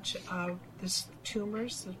about this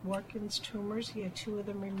tumors, the Warkin's tumors? He had 2 of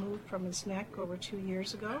them removed from his neck over 2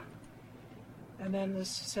 years ago. And then this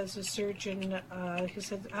says the surgeon, he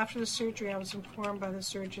said, after the surgery, I was informed by the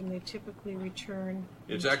surgeon they typically return.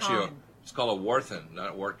 It's actually, it's called a Warthin,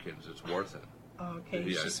 not Warkin's, it's Warthin. Oh, okay,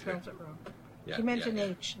 he just spelled it wrong. Yeah, he meant an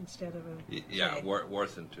H instead of a Yeah,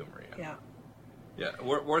 Warthin tumor, yeah. Yeah,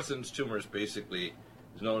 Warthin's tumor is basically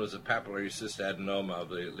known as a papillary cystadenoma of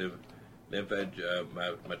the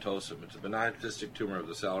lymphadenmatosum. It's a benign cystic tumor of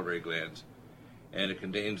the salivary glands, and it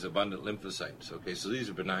contains abundant lymphocytes. Okay, so these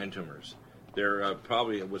are benign tumors. They're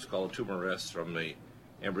probably what's called tumor arrests from the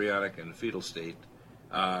embryonic and fetal state.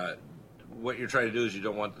 What you're trying to do is you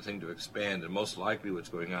don't want the thing to expand, and most likely what's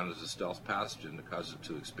going on is a stealth pathogen that causes it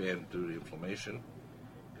to expand through the inflammation.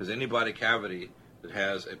 Because any body cavity that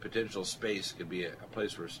has a potential space can be a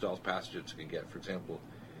place where stealth pathogens can get. For example,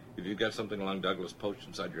 if you've got something along Douglas pouch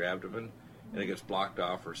inside your abdomen and it gets blocked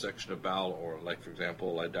off, or a section of bowel, or like, for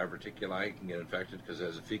example, like diverticuli can get infected because it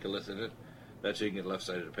has a fecalith in it, that's how you can get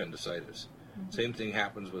left-sided appendicitis. Mm-hmm. Same thing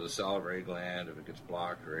happens with a salivary gland if it gets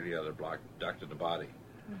blocked, or any other blocked duct in the body.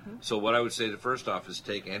 Mm-hmm. So what I would say first off is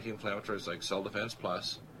take anti-inflammatories like Cell Defense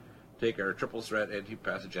Plus, take our triple threat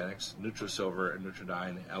antipathogenics, NutriSilver and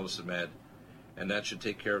Nutridyne, Allicin, and that should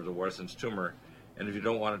take care of the Warthin's tumor. And if you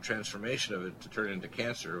don't want a transformation of it to turn into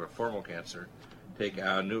cancer, a formal cancer, take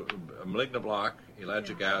a Malignant Block,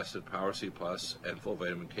 Ellagic Acid, Power C+, and full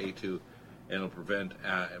vitamin K2, and it'll prevent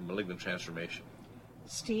a malignant transformation.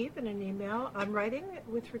 Steve, in an email, I'm writing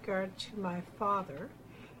with regard to my father.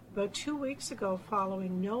 About 2 weeks ago,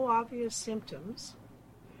 following no obvious symptoms,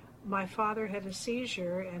 my father had a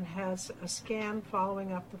seizure and has a scan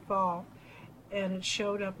following up the fall. and it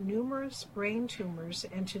showed up numerous brain tumors,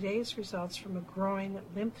 and today's results from a growing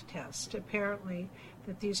lymph test, apparently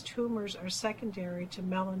that these tumors are secondary to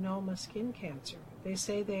melanoma skin cancer. They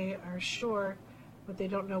say they are sure, but they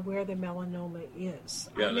don't know where the melanoma is.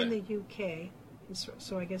 Yeah, I'm in the UK,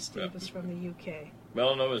 so I guess Steve is from the UK.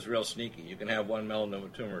 Melanoma is real sneaky. You can have one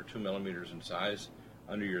melanoma tumor 2 millimeters in size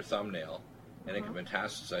under your thumbnail, and it can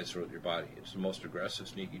metastasize throughout your body. It's the most aggressive,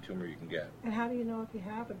 sneaky tumor you can get. And how do you know if you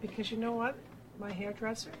have it? Because you know what? My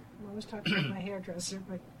hairdresser, I'm always talking about my hairdresser,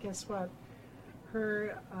 but guess what?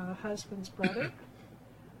 Her husband's brother,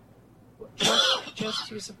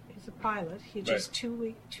 he's a pilot. He just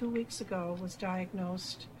 2 weeks ago was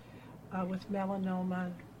diagnosed with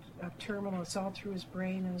melanoma, terminal. It's all through his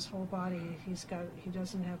brain and his whole body. He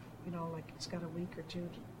doesn't have, he's got a week or two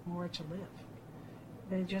more to live.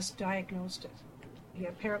 They just diagnosed it. He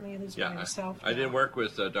apparently lives by himself. I did work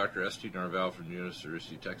with Dr. S.T. Norvell from the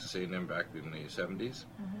University of Texas A&M back in the 70s,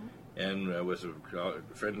 and with a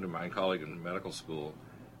friend of mine, colleague in medical school,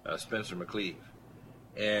 Spencer McLeave.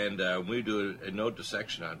 And we do a node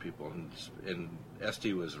dissection on people, and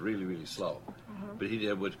ST was really, really slow. But he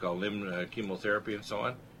did what's called limb chemotherapy and so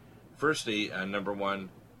on. Firstly, number one,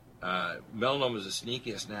 melanoma is the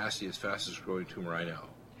sneakiest, nastiest, fastest growing tumor I know.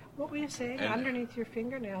 What were you saying? And underneath your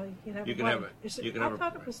fingernail, I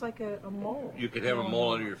thought it was like a mole. You could have a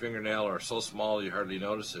mole under your fingernail, or so small you hardly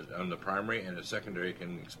notice it on the primary, and the secondary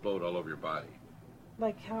can explode all over your body.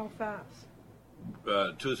 Like how fast?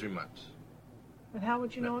 2 or 3 months. And how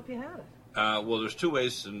would you know if you had it? Well, there's 2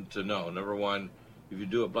 ways to know. Number one, if you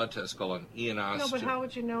do a blood test called an ENOS. No, but how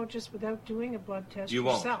would you know just without doing a blood test you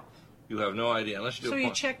yourself? Won't. You have no idea unless you do. So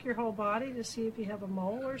you check your whole body to see if you have a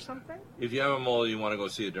mole or something? If you have a mole, you want to go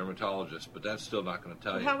see a dermatologist, but that's still not going to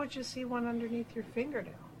tell you. How would you see one underneath your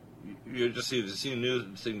fingernail? You just see a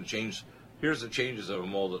new thing to change. Here's the changes of a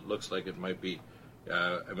mole that looks like it might be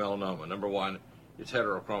a melanoma. Number one, it's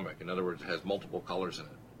heterochromic. In other words, it has multiple colors in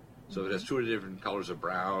it. So if it has 2 different colors of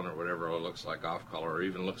brown or whatever, it looks like off color, or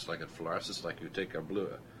even looks like it fluoresces, like you take a blue,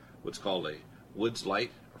 what's called a Woods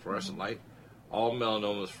light, a fluorescent light. All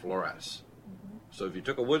melanomas fluoresce. So if you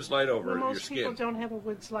took a Woods light over your skin... Most people don't have a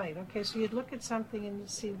Woods light. Okay, so you'd look at something and you'd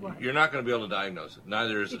see what? You're not going to be able to diagnose it.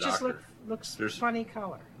 Neither is a doctor. It just looks funny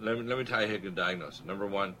color. Let me tell you how you can diagnose it. Number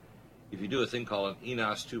one, if you do a thing called an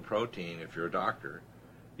ENOS2 protein, if you're a doctor,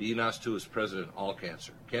 the ENOS2 is present in all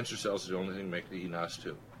cancer. Cancer cells are the only thing that make the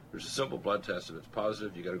ENOS2. There's a simple blood test. If it's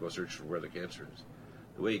positive, you got to go search for where the cancer is.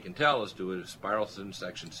 The way you can tell is do a spiral thin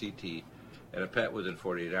section CT and a PET within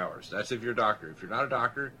 48 hours. That's if you're a doctor. If you're not a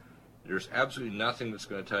doctor, there's absolutely nothing that's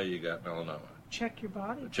going to tell you got melanoma. Check your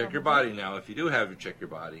body. Check your body now. If you do have check your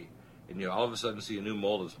body, and you all of a sudden see a new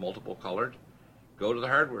mole that's multiple colored, go to the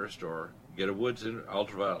hardware store, get a Woods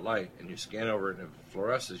ultraviolet light, and you scan over it, and if it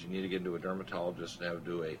fluoresces, you need to get into a dermatologist and have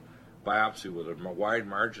do a biopsy with a wide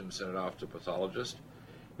margin, send it off to a pathologist.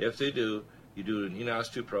 If they do, you do an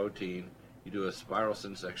ENOS2 protein, you do a spiral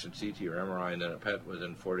thin section CT or MRI, and then a PET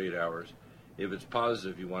within 48 hours. If it's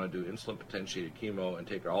positive, you want to do insulin potentiated chemo and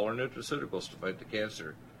take all our nutraceuticals to fight the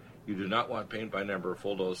cancer. You do not want paint by number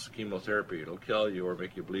full dose chemotherapy. It'll kill you or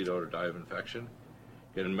make you bleed out or die of infection.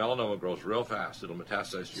 And melanoma grows real fast. It'll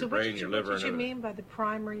metastasize to your brain, your liver, and everything. What do you mean by the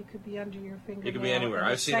primary could be under your fingernail? It can be anywhere.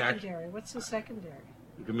 I've seen secondary. What's the secondary?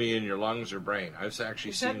 It can be in your lungs or brain. I've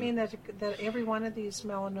actually seen. Does that mean that every one of these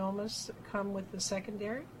melanomas come with the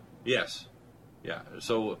secondary? Yes. Yeah.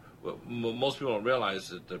 So most people don't realize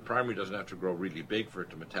that the primary doesn't have to grow really big for it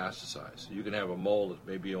to metastasize. You can have a mole that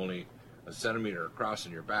may be only a centimeter across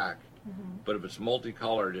in your back, but if it's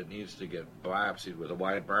multicolored, it needs to get biopsied with a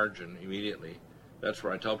wide margin immediately. That's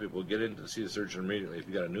where I tell people, get in to see the surgeon immediately. If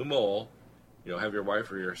you got a new mole, have your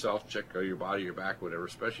wife or yourself check your body, your back, whatever,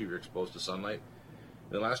 especially if you're exposed to sunlight.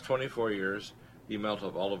 In the last 24 years, the amount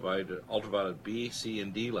of ultraviolet B, C,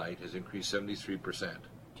 and D light has increased 73%.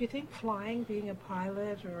 Do you think flying, being a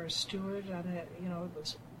pilot or a steward on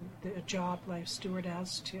a job like steward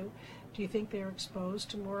has too, do you think they're exposed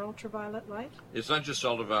to more ultraviolet light? It's not just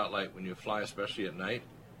ultraviolet light. When you fly, especially at night,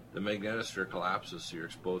 the magnetosphere collapses, so you're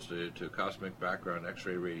exposed to cosmic background,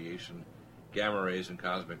 X-ray radiation, gamma rays, and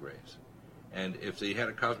cosmic rays. And if they had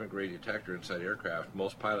a cosmic ray detector inside aircraft,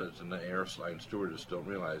 most pilots and the airline stewardess don't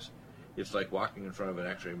realize it's like walking in front of an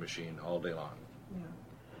X-ray machine all day long. Yeah.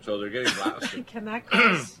 So they're getting blasted. Can that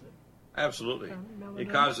cause? Absolutely. It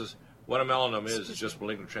causes, what a melanoma is just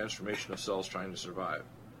malignant transformation of cells trying to survive.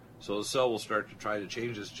 So the cell will start to try to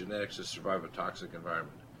change its genetics to survive a toxic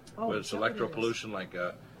environment. Whether it's electropollution, like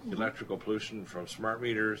electrical pollution from smart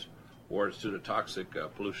meters, or it's due to toxic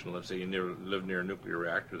pollution. Let's say you live near a nuclear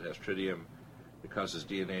reactor that has tritium that causes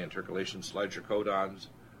DNA intercalation, slides your codons,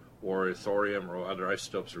 or thorium or other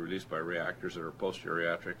isotopes are released by reactors that are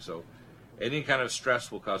post-uriatric. So any kind of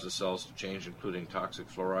stress will cause the cells to change, including toxic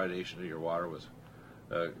fluoridation of your water with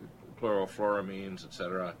chlorofluoramines,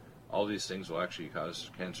 etc. All these things will actually cause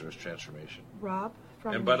cancerous transformation. Rob?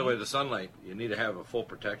 And by the way, the sunlight, you need to have a full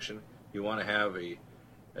protection. You want to have a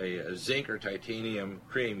zinc or titanium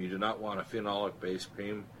cream. You do not want a phenolic-based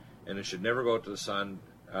cream, and it should never go to the sun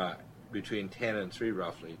between 10 and 3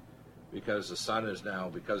 roughly, because the sun is now,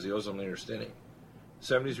 because the ozone layer is thinning,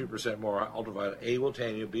 73% more ultraviolet. A will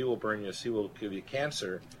tan you, B will burn you, C will give you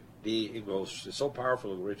cancer, D, it goes, it's so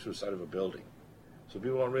powerful it goes right through the side of a building. So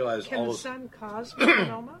people don't realize Can all the those... sun cause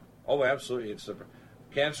melanoma? Oh, absolutely.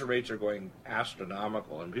 Cancer rates are going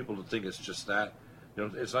astronomical, and people think it's just that.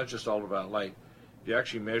 It's not just ultraviolet light. If you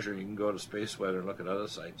actually measure, you can go to space weather and look at other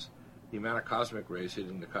sites. The amount of cosmic rays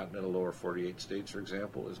hitting the continental lower 48 states, for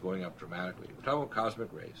example, is going up dramatically. We're talking about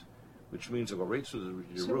cosmic rays, which means it'll go right through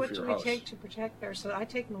your roof of your house. So what do we take to protect ourselves? I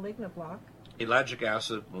take malignant block. Ellagic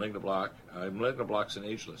acid, malignant block. Malignant block's an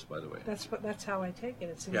ageless, by the way. That's how I take it.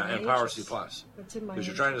 It's in my and Power C+. That's in my because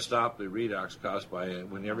you're trying to stop the redox caused by,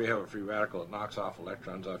 whenever you have a free radical, it knocks off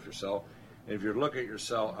electrons off your cell. And if you look at your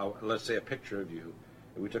cell, let's say a picture of you,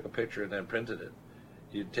 and we took a picture and then printed it,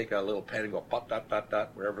 you'd take a little pen and go pot, dot, dot,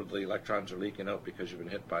 dot, wherever the electrons are leaking out because you've been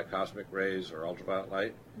hit by cosmic rays or ultraviolet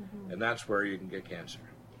light, and that's where you can get cancer.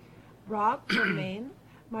 Rob from Maine.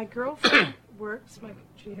 My girlfriend works. Do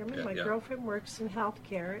you hear me? Yeah, my yeah. girlfriend works in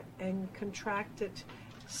healthcare and contracted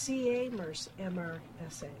MRSA,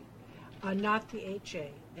 not the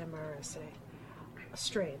MRSA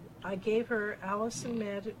strain. I gave her Allison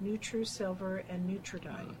Med, NutriSilver, and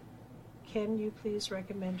Nutridyne. Can you please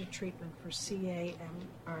recommend a treatment for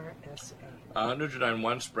MRSA? Nutridyne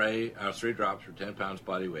 1 spray, 3 drops for 10 pounds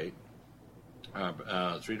body weight,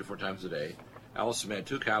 3 to 4 times a day. Allicin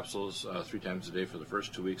 2 capsules 3 times a day for the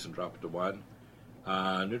first 2 weeks and drop it to 1.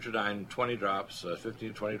 Nutridyne 20 drops, 15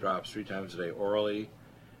 to 20 drops 3 times a day orally.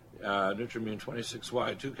 Nutrimune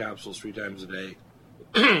 26Y 2 capsules 3 times a day.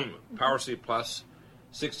 Power C Plus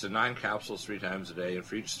 6 to 9 capsules 3 times a day, and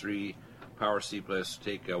for each 3 Power C Plus,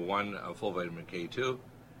 take 1 full vitamin K2,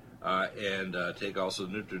 and take also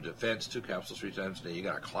Nutri Defense 2 capsules 3 times a day. You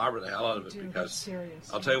got to clobber the hell out of it, because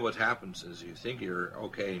I'll tell you what happens is you think you're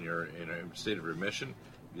okay and you're in a state of remission.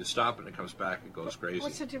 You stop and it comes back, it goes crazy.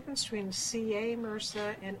 What's the difference between CA,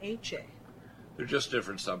 MRSA, and HA? They're just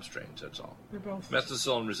different substrains, that's all. They're both.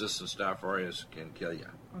 Methicillin-resistant Staph aureus can kill you.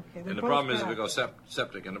 Okay, and the problem is if it goes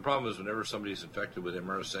septic. And the problem is whenever somebody's infected with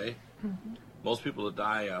MRSA, most people that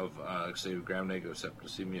die of, say, gram-negative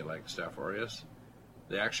septicemia like Staph aureus,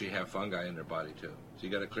 they actually have fungi in their body too. So you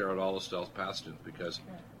got to clear out all the stealth pathogens, because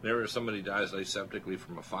whenever somebody dies aseptically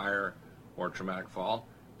from a fire or a traumatic fall,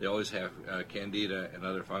 they always have candida and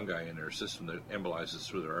other fungi in their system that embolizes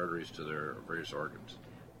through their arteries to their various organs.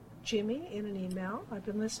 Jimmy, in an email, I've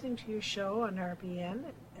been listening to your show on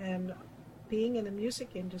RBN, and being in the music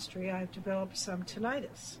industry, I've developed some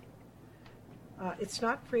tinnitus. It's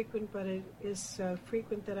not frequent, but it is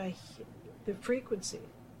frequent that the frequency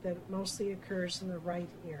that mostly occurs in the right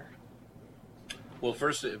ear. Well,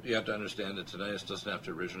 first, you have to understand that tinnitus doesn't have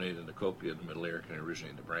to originate in the cochlea of the middle ear, it can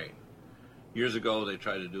originate in the brain. Years ago, they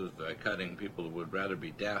tried to do it by cutting. People would rather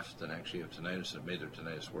be deaf than actually have tinnitus, and it made their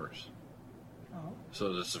tinnitus worse. Oh.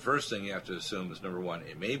 So that's the first thing you have to assume is, number one,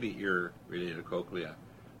 it may be ear-related cochlea.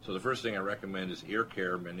 So the first thing I recommend is ear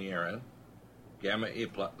care, Menierin, Gamma A+,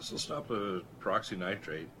 so stop the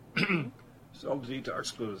peroxynitrate, cell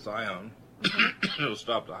detox glutathione, it'll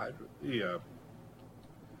stop the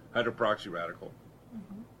hydroperoxy radical.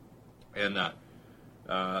 And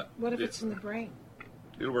what if it's in the brain?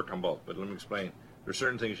 It'll work on both, but let me explain. There's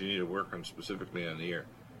certain things you need to work on specifically on the ear,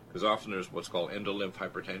 because often there's what's called endolymph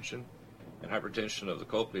hypertension, and hypertension of the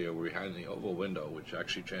cochlea behind the oval window, which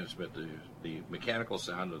actually transmit the mechanical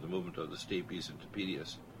sound of the movement of the stapes and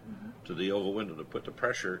tapetus to the oval window to put the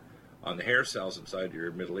pressure on the hair cells inside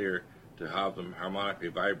your middle ear to have them harmonically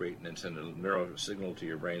vibrate and then send a neural signal to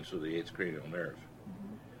your brain through the 8th cranial nerve.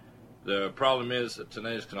 The problem is that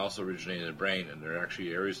tinnitus can also originate in the brain, and there are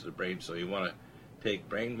actually areas of the brain, so you want to take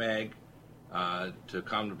Brain Mag to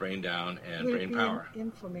calm the brain down, and Would brain it be power.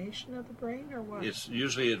 Inflammation of the brain, or what? It's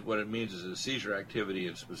usually what it means is a seizure activity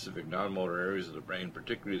in specific non-motor areas of the brain,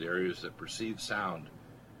 particularly the areas that perceive sound.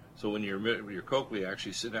 So when your cochlea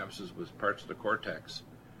actually synapses with parts of the cortex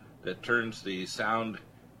that turns the sound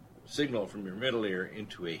signal from your middle ear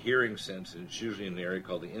into a hearing sense, and it's usually in the area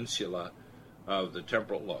called the insula of the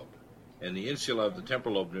temporal lobe. And the insula of the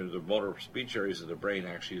temporal lobe near the motor speech areas of the brain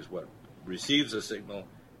actually is what receives the signal,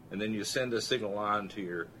 and then you send the signal on to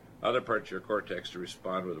your other parts of your cortex to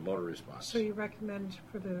respond with a motor response. So you recommend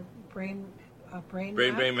for the brain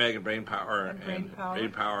mag and brain power and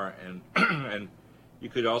and you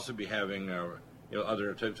could also be having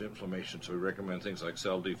other types of inflammation. So we recommend things like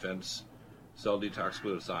cell defense, cell detox,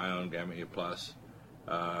 glutathione, gamma E plus.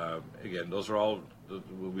 Again, those are all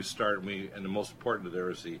we start. And the most important there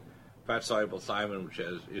is the fat soluble thiamine, which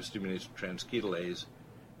stimulates transketolase,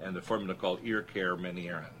 and the formula called ear care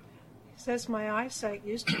menierin. He says, my eyesight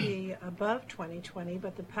used to be above 20/20,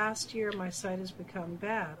 but the past year my sight has become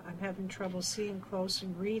bad. I'm having trouble seeing close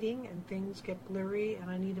and reading, and things get blurry,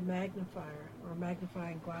 and I need a magnifier or a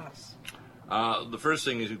magnifying glass. The first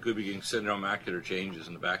thing is he could be getting syndromacular changes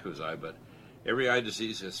in the back of his eye, but every eye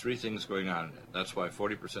disease has three things going on in it. That's why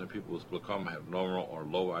 40% of people with glaucoma have normal or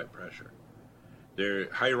low eye pressure. Their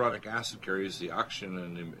hyaluronic acid carries the oxygen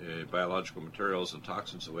and the biological materials and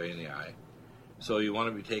toxins away in the eye. So you want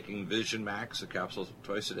to be taking Vision Max, a capsule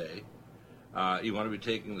twice a day. You want to be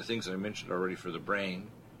taking the things I mentioned already for the brain,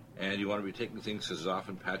 and you want to be taking things because there's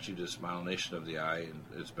often patchy demyelination of the eye, and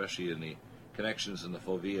especially in the connections in the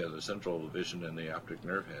fovea, the central vision, and the optic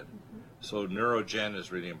nerve head. So neurogen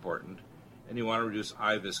is really important, and you want to reduce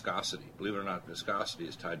eye viscosity. Believe it or not, viscosity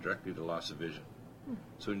is tied directly to loss of vision.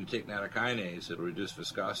 So when you take nattokinase, it'll reduce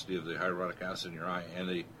viscosity of the hyaluronic acid in your eye and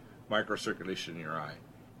the microcirculation in your eye.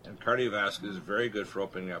 And cardiovascular is very good for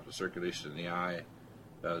opening up the circulation in the eye,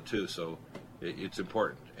 too, so it's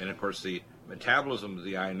important. And, of course, the metabolism of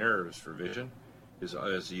the eye nerves for vision is the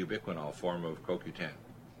ubiquinol form of CoQ10.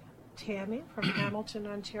 Tammy from Hamilton,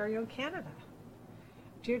 Ontario, Canada.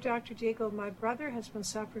 Dear Dr. Deagle, my brother has been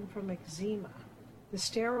suffering from eczema. The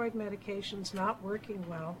steroid medication's not working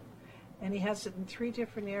well, and he has it in 3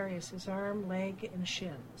 different areas, his arm, leg, and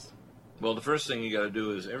shins. Well, the first thing you got to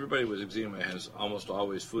do is everybody with eczema has almost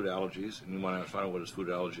always food allergies, and you want to find out what his food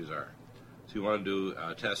allergies are. So you want to do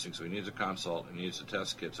testing. So he needs a consult, and he needs the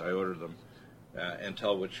test kits. I order them and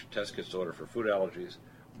tell which test kits to order for food allergies.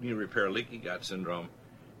 We need to repair leaky gut syndrome.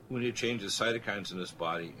 We need to change the cytokines in his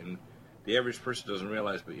body. And the average person doesn't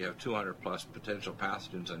realize, but you have 200 plus potential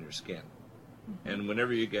pathogens on your skin. And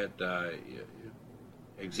whenever you get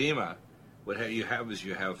eczema, what you have is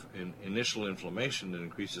you have an initial inflammation that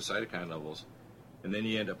increases cytokine levels, and then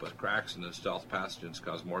you end up with cracks, and the stealth pathogens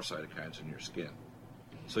cause more cytokines in your skin.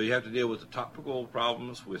 So you have to deal with the topical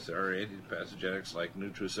problems with our antipathogenics like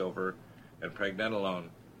Nutrisilver and pregnenolone,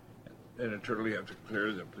 and internally you have to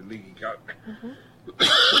clear the leaky gut,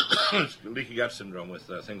 leaky gut syndrome with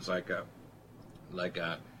things like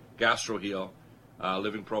GastroHeal,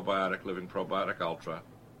 Living Probiotic Ultra,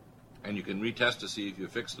 and you can retest to see if you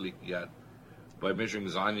fix the leaky gut by measuring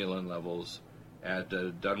zonulin levels at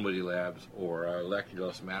Dunwoody Labs or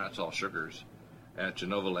lactulose mannitol sugars at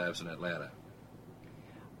Genova Labs in Atlanta.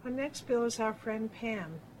 Our next bill is our friend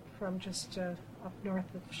Pam from just up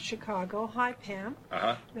north of Chicago. Hi, Pam.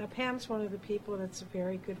 Uh-huh. Now, Pam's one of the people that's a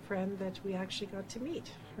very good friend that we actually got to meet,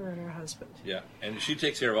 her and her husband. Yeah, and she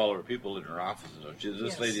takes care of all of her people in her office.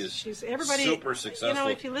 This lady is super successful. You know,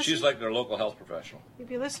 if you listen, she's like their local health professional. If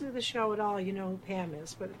you listen to the show at all, you know who Pam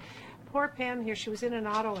is. But poor Pam here, she was in an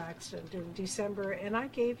auto accident in December, and I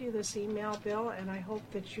gave you this email, Bill, and I hope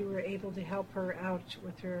that you were able to help her out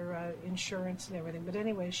with her insurance and everything. But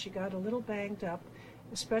anyway, she got a little banged up,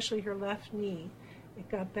 especially her left knee. It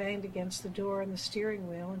got banged against the door and the steering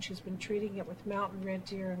wheel, and she's been treating it with Mountain Red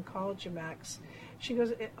Deer and Collagen Max. She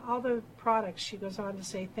goes, all the products, she goes on to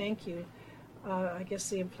say thank you. I guess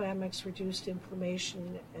the Inflamex reduced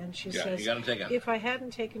inflammation, and she says, you gotta take it. If I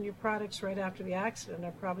hadn't taken your products right after the accident,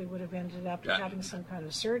 I probably would have ended up having some kind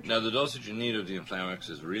of surgery. Now, the dosage you need of the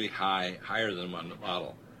Inflamex is really high, higher than on the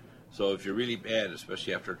bottle. So if you're really bad,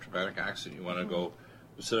 especially after a traumatic accident, you want to go,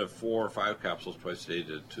 instead of 4 or 5 capsules twice a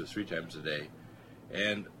day, to 3 times a day.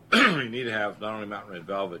 And you need to have not only Mountain Red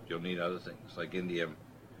Velvet, you'll need other things like indium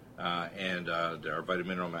and our Vitamin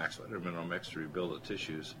Mineral Max to rebuild the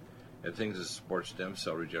tissues, and things that support stem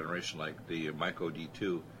cell regeneration like the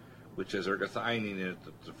myco-D2, which has ergothioneine in it,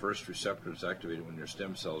 the first receptor is activated when your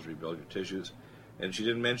stem cells rebuild your tissues. And she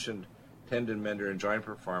didn't mention tendon mender and joint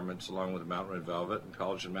performance along with Mountain Red Velvet and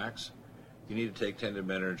Collagen Max. You need to take tendon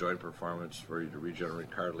mender and joint performance for you to regenerate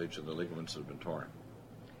cartilage and the ligaments that have been torn.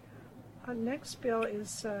 Next, Bill,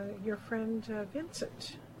 is your friend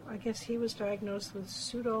Vincent. I guess he was diagnosed with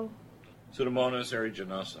Pseudomonas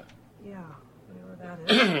aeruginosa. Yeah, whatever that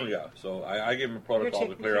is. Yeah, so I gave him a protocol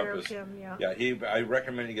to clear up his. Him, yeah. I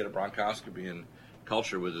recommend you get a bronchoscopy and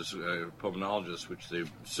culture with his pulmonologist, which they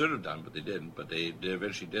should have done, but they didn't. But they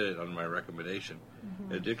eventually did it on my recommendation.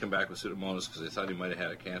 And it did come back with Pseudomonas because they thought he might have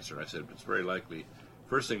had a cancer. I said, it's very likely.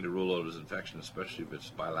 First thing to rule out is infection, especially if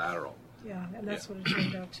it's bilateral. Yeah, and that's what it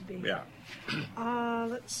turned out to be. Yeah.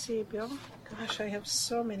 Let's see, Bill. Gosh, I have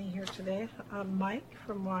so many here today. Mike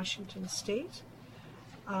from Washington State.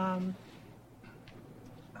 Let's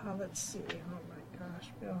see. Oh my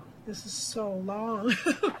gosh, Bill, this is so long.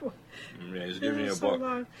 Yeah, he's giving you a so book.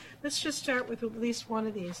 long. Let's just start with at least one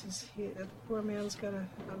of these. The poor man's got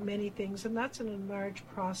many things, and that's an enlarged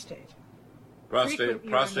prostate.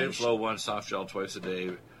 Prostate flow, 1 soft gel twice a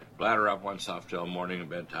day. Bladder up, 1 soft gel morning and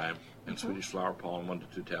bedtime. And Swedish flower pollen, 1 to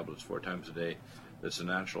 2 tablets 4 times a day. That's a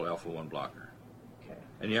natural alpha-1 blocker. Okay.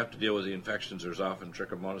 And you have to deal with the infections. There's often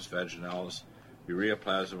trichomonas vaginalis,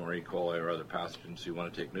 ureaplasma, or E. coli, or other pathogens. So you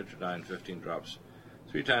want to take Nutridyne 15 drops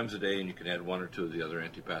 3 times a day, and you can add 1 or 2 of the other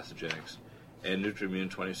antipathogenics. And NutriMune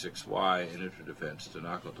 26Y and NutriDefense to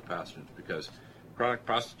knock out the pathogens, because chronic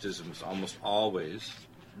prostatism is almost always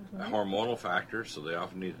a hormonal factor, so they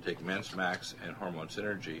often need to take Men's Max and Hormone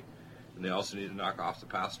Synergy. And they also need to knock off the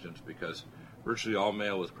pathogens, because virtually all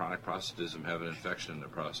male with chronic prostatism have an infection in their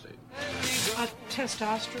prostate.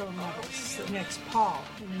 Testosterone levels, the next Paul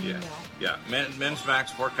in the email. Yeah. Men's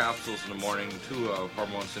Max, 4 capsules in the morning, 2 of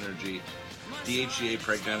Hormone Synergy, DHEA,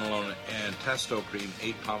 pregnenolone, and Testo Cream,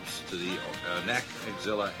 8 pumps to the neck,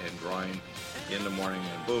 axilla, and groin in the morning,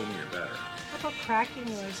 and boom, you're better. How about cracking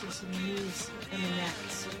noises in the knees and the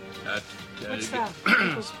necks? What's you that?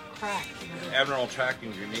 People's crack. abnormal tracking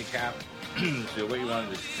of your kneecap. So what you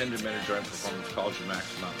want is tender joint performance, collagen max,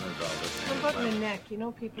 not What about in the neck? You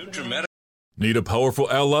know people that NutriMedical. Need a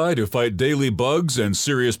powerful ally to fight daily bugs and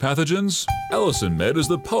serious pathogens? Allicin Med is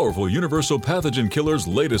the powerful universal pathogen killer's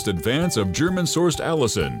latest advance of German-sourced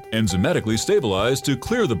allicin, enzymatically stabilized to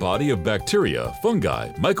clear the body of bacteria, fungi,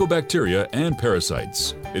 mycobacteria, and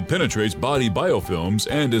parasites. It penetrates body biofilms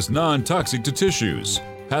and is non-toxic to tissues.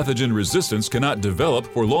 Pathogen resistance cannot develop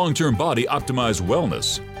for long-term body-optimized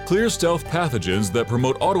wellness. Clear stealth pathogens that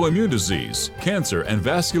promote autoimmune disease, cancer, and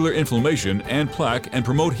vascular inflammation and plaque, and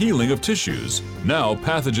promote healing of tissues. Now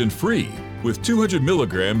pathogen-free. With 200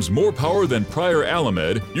 milligrams more power than prior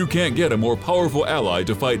Alamed, you can't get a more powerful ally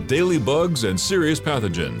to fight daily bugs and serious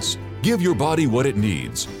pathogens. Give your body what it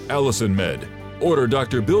needs. Allicin Med. Order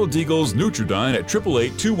Dr. Bill Deagle's Nutridyne at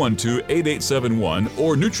 888-212-8871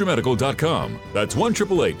 or NutriMedical.com. That's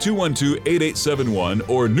 1-888-212-8871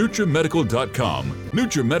 or NutriMedical.com.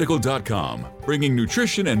 NutriMedical.com, bringing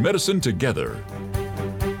nutrition and medicine together.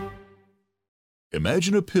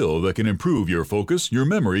 Imagine a pill that can improve your focus, your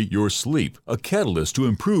memory, your sleep, a catalyst to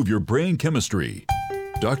improve your brain chemistry.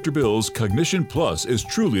 Dr. Bill's Cognition Plus is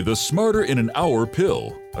truly the smarter in an hour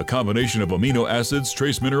pill. A combination of amino acids,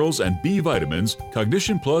 trace minerals, and B vitamins,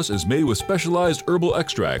 Cognition Plus is made with specialized herbal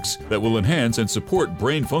extracts that will enhance and support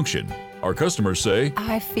brain function. Our customers say,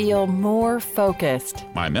 I feel more focused.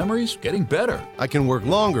 My memory's getting better. I can work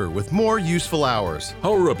longer with more useful hours.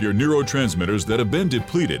 Power up your neurotransmitters that have been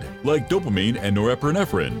depleted, like dopamine and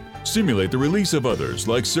norepinephrine. Stimulate the release of others,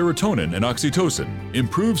 like serotonin and oxytocin.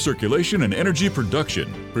 Improve circulation and energy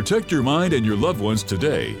production. Protect your mind and your loved ones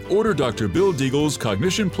today. Order Dr. Bill Deagle's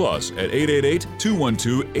Cognition Plus at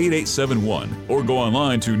 888-212-8871 or go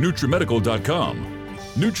online to NutriMedical.com.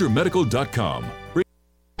 NutriMedical.com.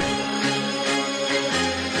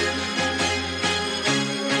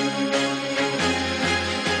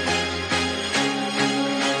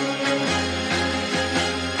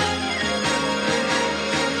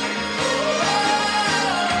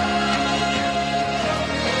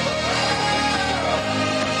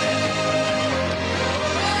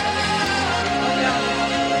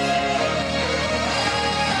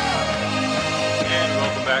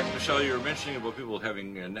 Michelle, you were mentioning about people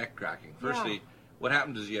having neck cracking. Firstly, what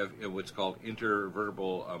happens is you have what's called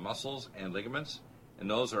intervertebral muscles and ligaments, and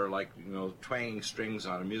those are like twanging strings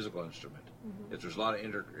on a musical instrument. Mm-hmm. If there's a lot of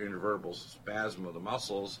intervertebral spasm of the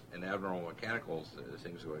muscles and abnormal mechanical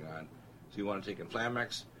things going on, so you want to take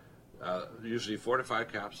Inflamex, usually 4 to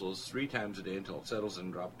 5 capsules 3 times a day until it settles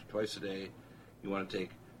and drop to twice a day. You want to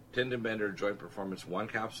take Tendon Bender Joint Performance 1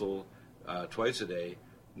 capsule twice a day.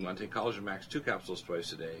 You want to take Collagen Max 2 capsules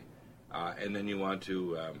twice a day, and then you want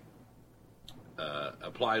to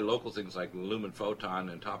apply local things like Lumen Photon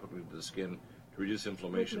and topically to the skin to reduce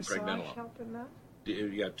inflammation. Massage help in that?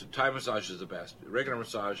 Yeah, Thai massage is the best. Regular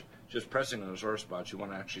massage, just pressing on the sore spots, you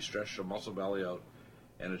want to actually stretch the muscle belly out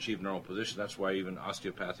and achieve normal position. That's why even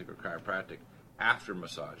osteopathic or chiropractic after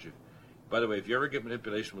massage. By the way, if you ever get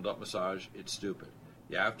manipulation without massage, it's stupid.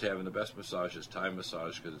 You have to have, and the best massage is Thai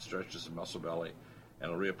massage because it stretches the muscle belly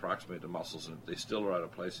and it'll reapproximate the muscles, and if they still are out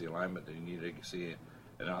of place, the alignment, then you need to see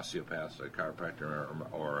an osteopath, a chiropractor,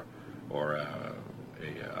 or a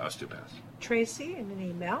osteopath. Tracy, in an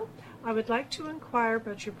email, I would like to inquire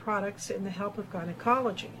about your products in the help of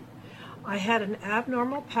gynecology. I had an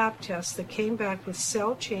abnormal PAP test that came back with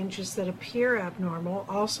cell changes that appear abnormal,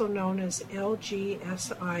 also known as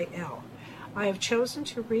LGSIL. I have chosen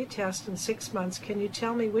to retest in 6 months. Can you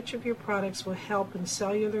tell me which of your products will help in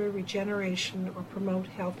cellular regeneration or promote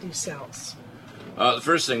healthy cells? The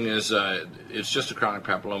first thing is it's just a chronic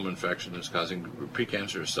papilloma infection that's causing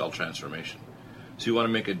precancerous cell transformation. So you want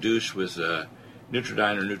to make a douche with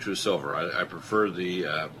Nutridyne or NutriSilver. I prefer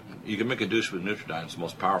the, you can make a douche with Nutridyne, it's the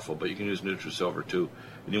most powerful, but you can use NutriSilver too,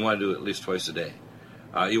 and you want to do it at least twice a day.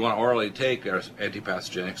 You want to orally take our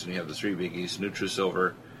antipathogenics, and you have the three biggies,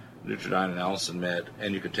 NutriSilver, Nutridyne, and Allison Med,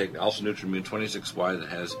 and you can take also NutriMune 26Y that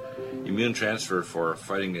has immune transfer for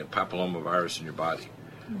fighting the papilloma virus in your body.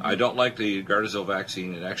 I don't like the Gardasil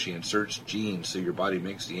vaccine. It actually inserts genes so your body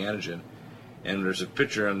makes the antigen. And there's a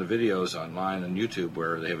picture on the videos online on YouTube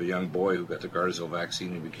where they have a young boy who got the Gardasil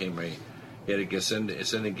vaccine and he had a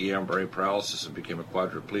ascending Guillain-Barré paralysis and became a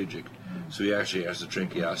quadriplegic. So he actually has a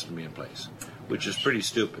tracheostomy in place, which is pretty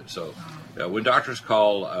stupid. So when doctors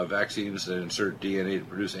call vaccines that insert DNA to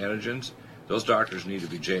produce antigens, those doctors need to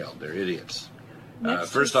be jailed. They're idiots.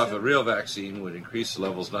 First off, a real vaccine would increase the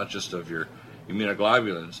levels not just of your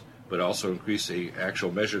immunoglobulins, but also increase the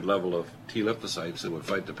actual measured level of T lymphocytes that would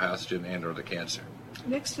fight the pathogen and or the cancer.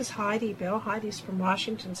 Next is Heidi. Bill. Heidi's from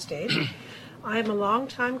Washington State. I am a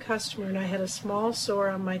long-time customer, and I had a small sore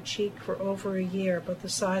on my cheek for over a year, about the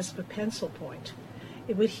size of a pencil point.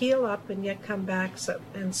 It would heal up and yet come back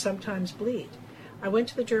and sometimes bleed. I went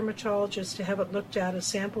to the dermatologist to have it looked at. A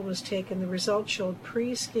sample was taken. The results showed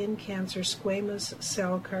pre-skin cancer squamous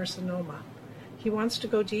cell carcinoma. He wants to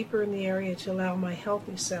go deeper in the area to allow my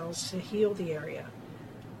healthy cells to heal the area.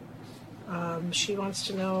 She wants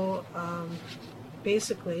to know,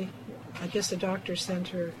 basically, I guess the doctor sent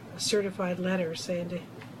her a certified letter saying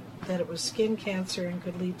that it was skin cancer and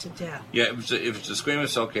could lead to death. Yeah, if it's a squamous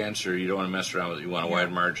cell cancer, you don't want to mess around with it. You want a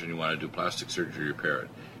wide margin. You want to do plastic surgery to repair it.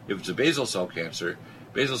 If it's a basal cell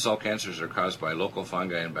cancers are caused by local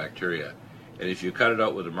fungi and bacteria. And if you cut it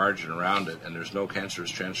out with a margin around it and there's no cancerous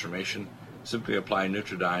transformation, simply apply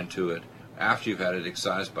Nutridyne to it after you've had it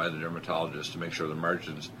excised by the dermatologist to make sure the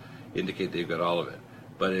margins indicate that you've got all of it.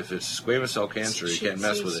 But if it's squamous cell cancer, you can't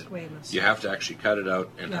mess with it. Squamous. You have to actually cut it out,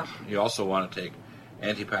 and you also want to take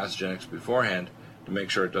antipathogenics beforehand to make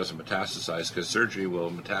sure it doesn't metastasize, because surgery will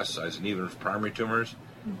metastasize, and even if primary tumors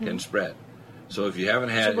can spread. So if you haven't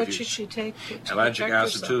had... So what should she take to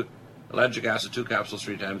allergic acid 2 capsules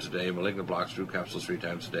 3 times a day, malignant blocks 2 capsules 3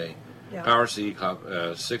 times a day, Power C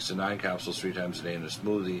 6 to 9 capsules 3 times a day in a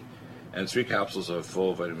smoothie, and 3 capsules of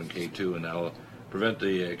full vitamin K2, and that'll prevent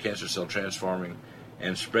the cancer cell transforming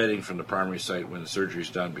and spreading from the primary site when the surgery is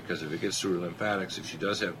done, because if it gets through her lymphatics, if she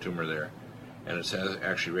does have tumor there, and it's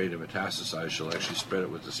actually ready to metastasize, she'll actually spread it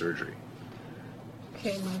with the surgery.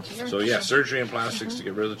 Okay, my dear. So surgery and plastics to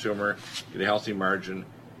get rid of the tumor, get a healthy margin,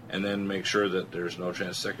 and then make sure that there's no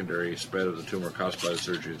secondary spread of the tumor caused by the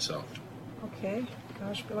surgery itself. Okay.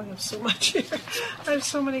 Gosh, Bill, I have so much here. I have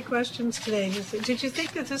so many questions today. Did you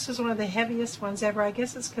think that this was one of the heaviest ones ever? I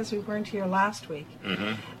guess it's because we weren't here last week.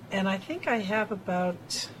 Mm-hmm. And I think I have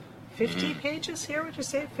about 50 pages here. Would you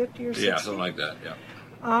say 50 or 60? Yeah, something like that,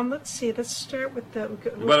 yeah. Let's see. Let's start with the...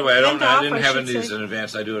 By the way, I didn't have any of these in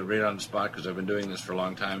advance. I do it right on the spot because I've been doing this for a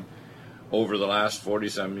long time. Over the last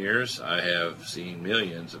 40-some years, I have seen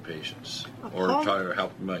millions of patients or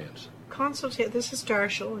helped millions. This is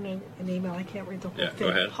Darshall in an email. I can't read the whole thing. Go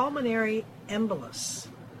ahead. Pulmonary embolus.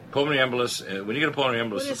 Pulmonary embolus. When you get a pulmonary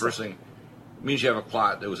embolus, the first thing means you have a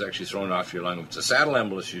clot that was actually thrown off your lung. If it's a saddle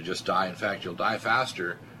embolus, you just die. In fact, you'll die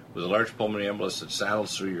faster with a large pulmonary embolus that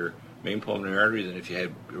saddles through your main pulmonary artery than if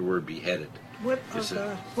you were beheaded. What is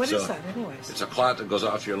that, anyways? It's a clot that goes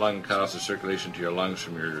off your lung and cut off the circulation to your lungs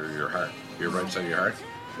from your heart, your right side of your heart.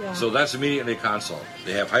 Yeah. So that's immediately a consult.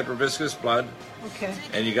 They have hyperviscous blood. Okay.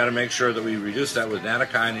 And you got to make sure that we reduce that with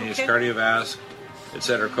nattokinase, cardiovasc,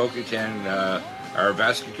 etc., CoQ10, our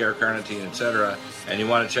vascular carnitine, etc. And you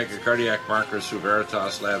want to check your cardiac markers through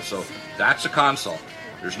Veritas Lab. So that's a consult.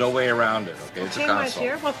 There's no way around it. Okay, it's a consult. My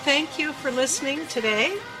dear. Well, thank you for listening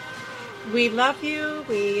today. We love you.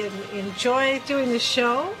 We enjoy doing the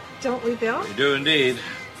show, don't we, Bill? We do indeed.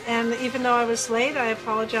 And even though I was late, I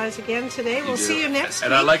apologize again today. We'll see you next week.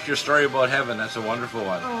 And I like your story about heaven. That's a wonderful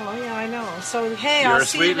one. Oh, yeah, I know. So, hey, You're I'll a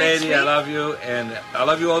see sweet you next lady. week. I love you. And I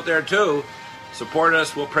love you out there, too. Support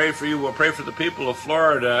us. We'll pray for you. We'll pray for the people of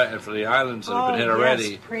Florida and for the islands that have been hit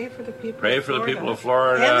already. Pray for the people of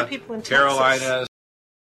Florida. And the people in Texas. Carolinas.